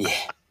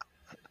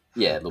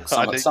 Yeah. Look,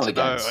 some of the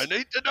games. I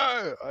need to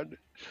know.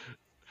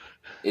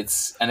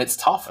 It's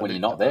tough when you're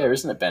not there,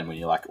 isn't it, Ben? When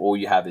you're like, all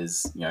you have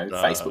is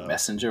Facebook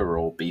Messenger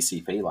or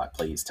BCP. Like,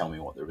 please tell me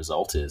what the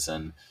result is.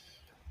 And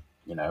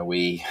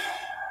we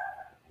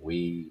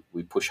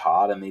push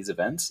hard in these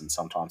events, and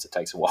sometimes it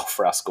takes a while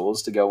for our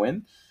scores to go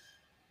in.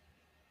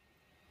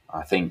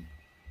 I think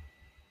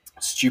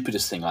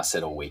stupidest thing I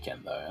said all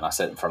weekend though, and I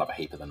said it in front of a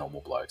heap of the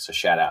normal blokes. So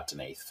shout out to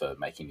Neith for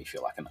making me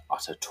feel like an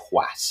utter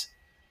twat.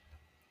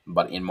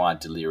 But in my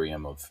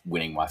delirium of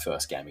winning my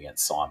first game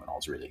against Simon, I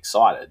was really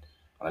excited.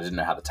 And I didn't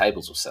know how the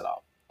tables were set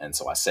up. And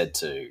so I said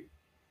to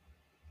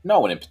no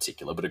one in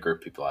particular, but a group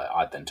of people.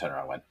 I then turned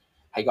around and went,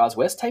 "Hey guys,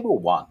 where's table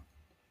one?"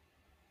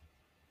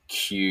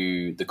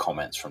 Cue the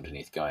comments from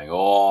beneath going,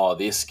 "Oh,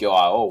 this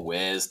guy, oh,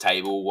 where's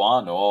table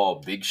one? Oh,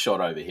 big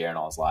shot over here." And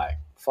I was like,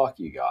 "Fuck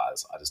you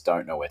guys. I just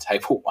don't know where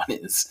table one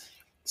is.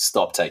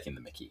 Stop taking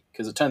the mickey."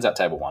 Because it turns out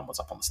table one was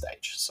up on the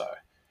stage. So,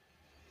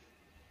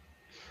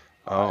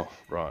 Oh,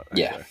 right.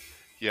 yeah, Okay.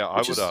 Yeah, I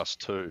which would is, ask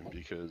too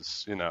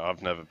because,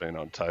 I've never been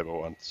on table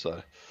one.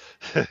 So,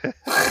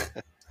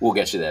 we'll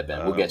get you there,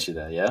 Ben. We'll get um, you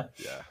there, yeah?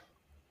 yeah.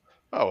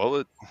 Oh,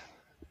 well,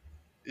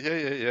 yeah,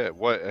 yeah, yeah.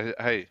 What,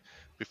 hey,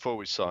 before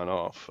we sign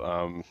off,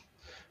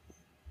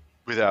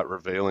 without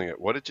revealing it,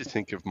 what did you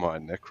think of my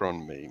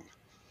Necron meme?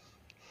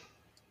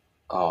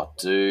 Oh,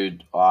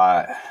 dude,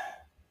 I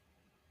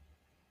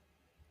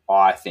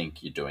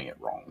think you're doing it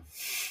wrong.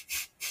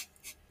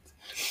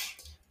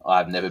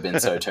 I've never been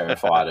so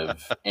terrified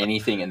of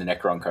anything in the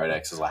Necron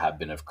Codex as I have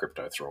been of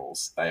Crypto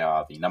Thralls. They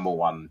are the number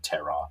one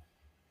terror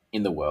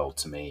in the world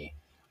to me.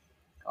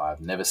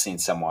 I've never seen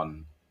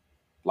someone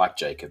like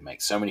Jacob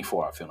make so many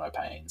 4 out Feel No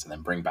Pains and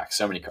then bring back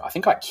so many. I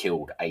think I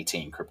killed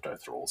 18 Crypto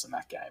Thralls in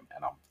that game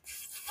and I'm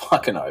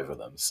fucking over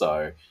them.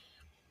 So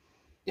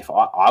if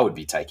I would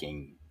be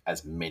taking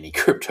as many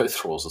Crypto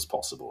Thralls as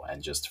possible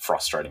and just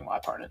frustrating my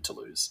opponent to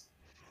lose.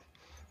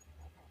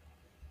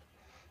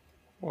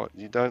 What,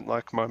 you don't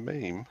like my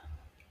meme?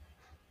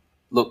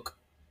 Look,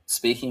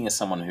 speaking as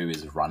someone who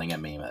is running a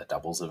meme at a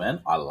doubles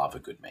event, I love a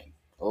good meme.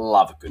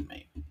 Love a good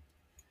meme.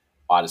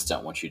 I just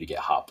don't want you to get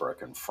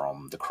heartbroken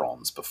from the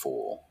crons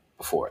before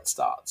it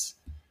starts.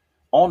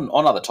 On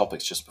other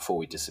topics, just before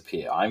we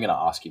disappear, I'm going to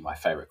ask you my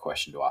favorite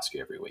question to ask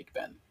you every week,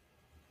 Ben.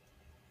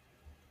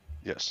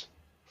 Yes.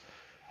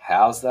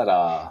 How's that?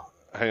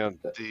 Hang on.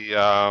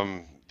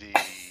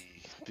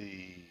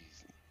 The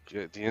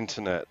yeah, the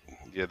internet.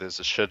 Yeah, there's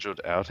a scheduled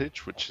outage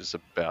which is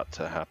about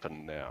to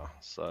happen now.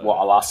 So, Well,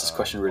 I'll ask this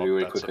question really,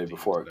 really that's of quickly the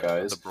before it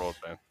internet, the goes.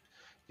 broadband.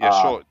 Yeah,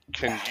 Uh, sure.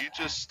 Can you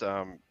just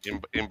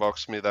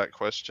inbox me that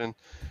question?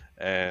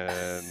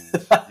 And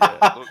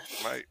yeah, look,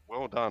 mate,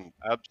 well done.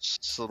 Thanks,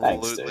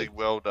 Absolutely dude.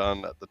 well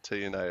done at the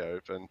TNA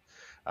Open.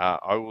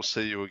 I will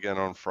see you again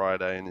on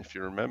Friday, and if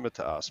you remember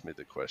to ask me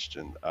the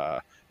question,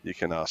 you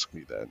can ask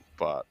me then.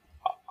 But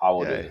I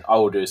will yeah, do. I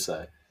will do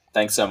so.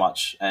 Thanks so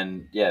much,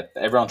 and yeah,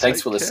 everyone, thanks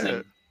take for care.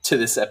 listening to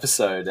this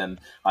episode. And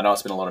I know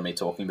it's been a lot of me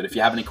talking, but if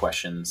you have any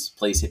questions,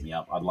 please hit me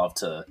up. I'd love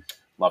to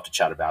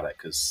chat about it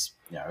because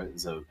it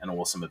was an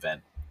awesome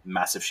event.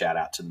 Massive shout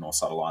out to the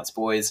Northside Alliance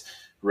boys,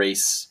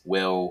 Reese,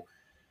 Will.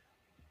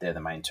 They're the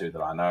main two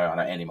that I know. I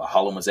know Andy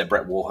Mulholland was there.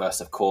 Brett Warhurst,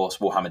 of course.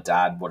 Warhammer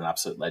Dad, what an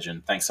absolute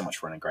legend. Thanks so much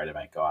for running a great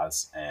event,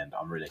 guys. And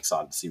I'm really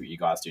excited to see what you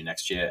guys do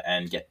next year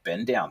and get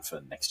Ben down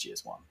for next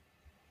year's one.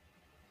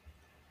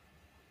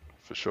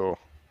 For sure.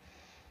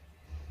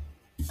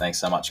 Thanks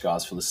so much,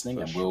 guys, for listening,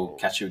 For and we'll sure.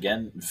 catch you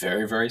again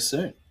very, very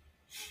soon.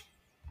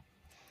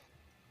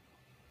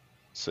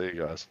 See you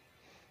guys.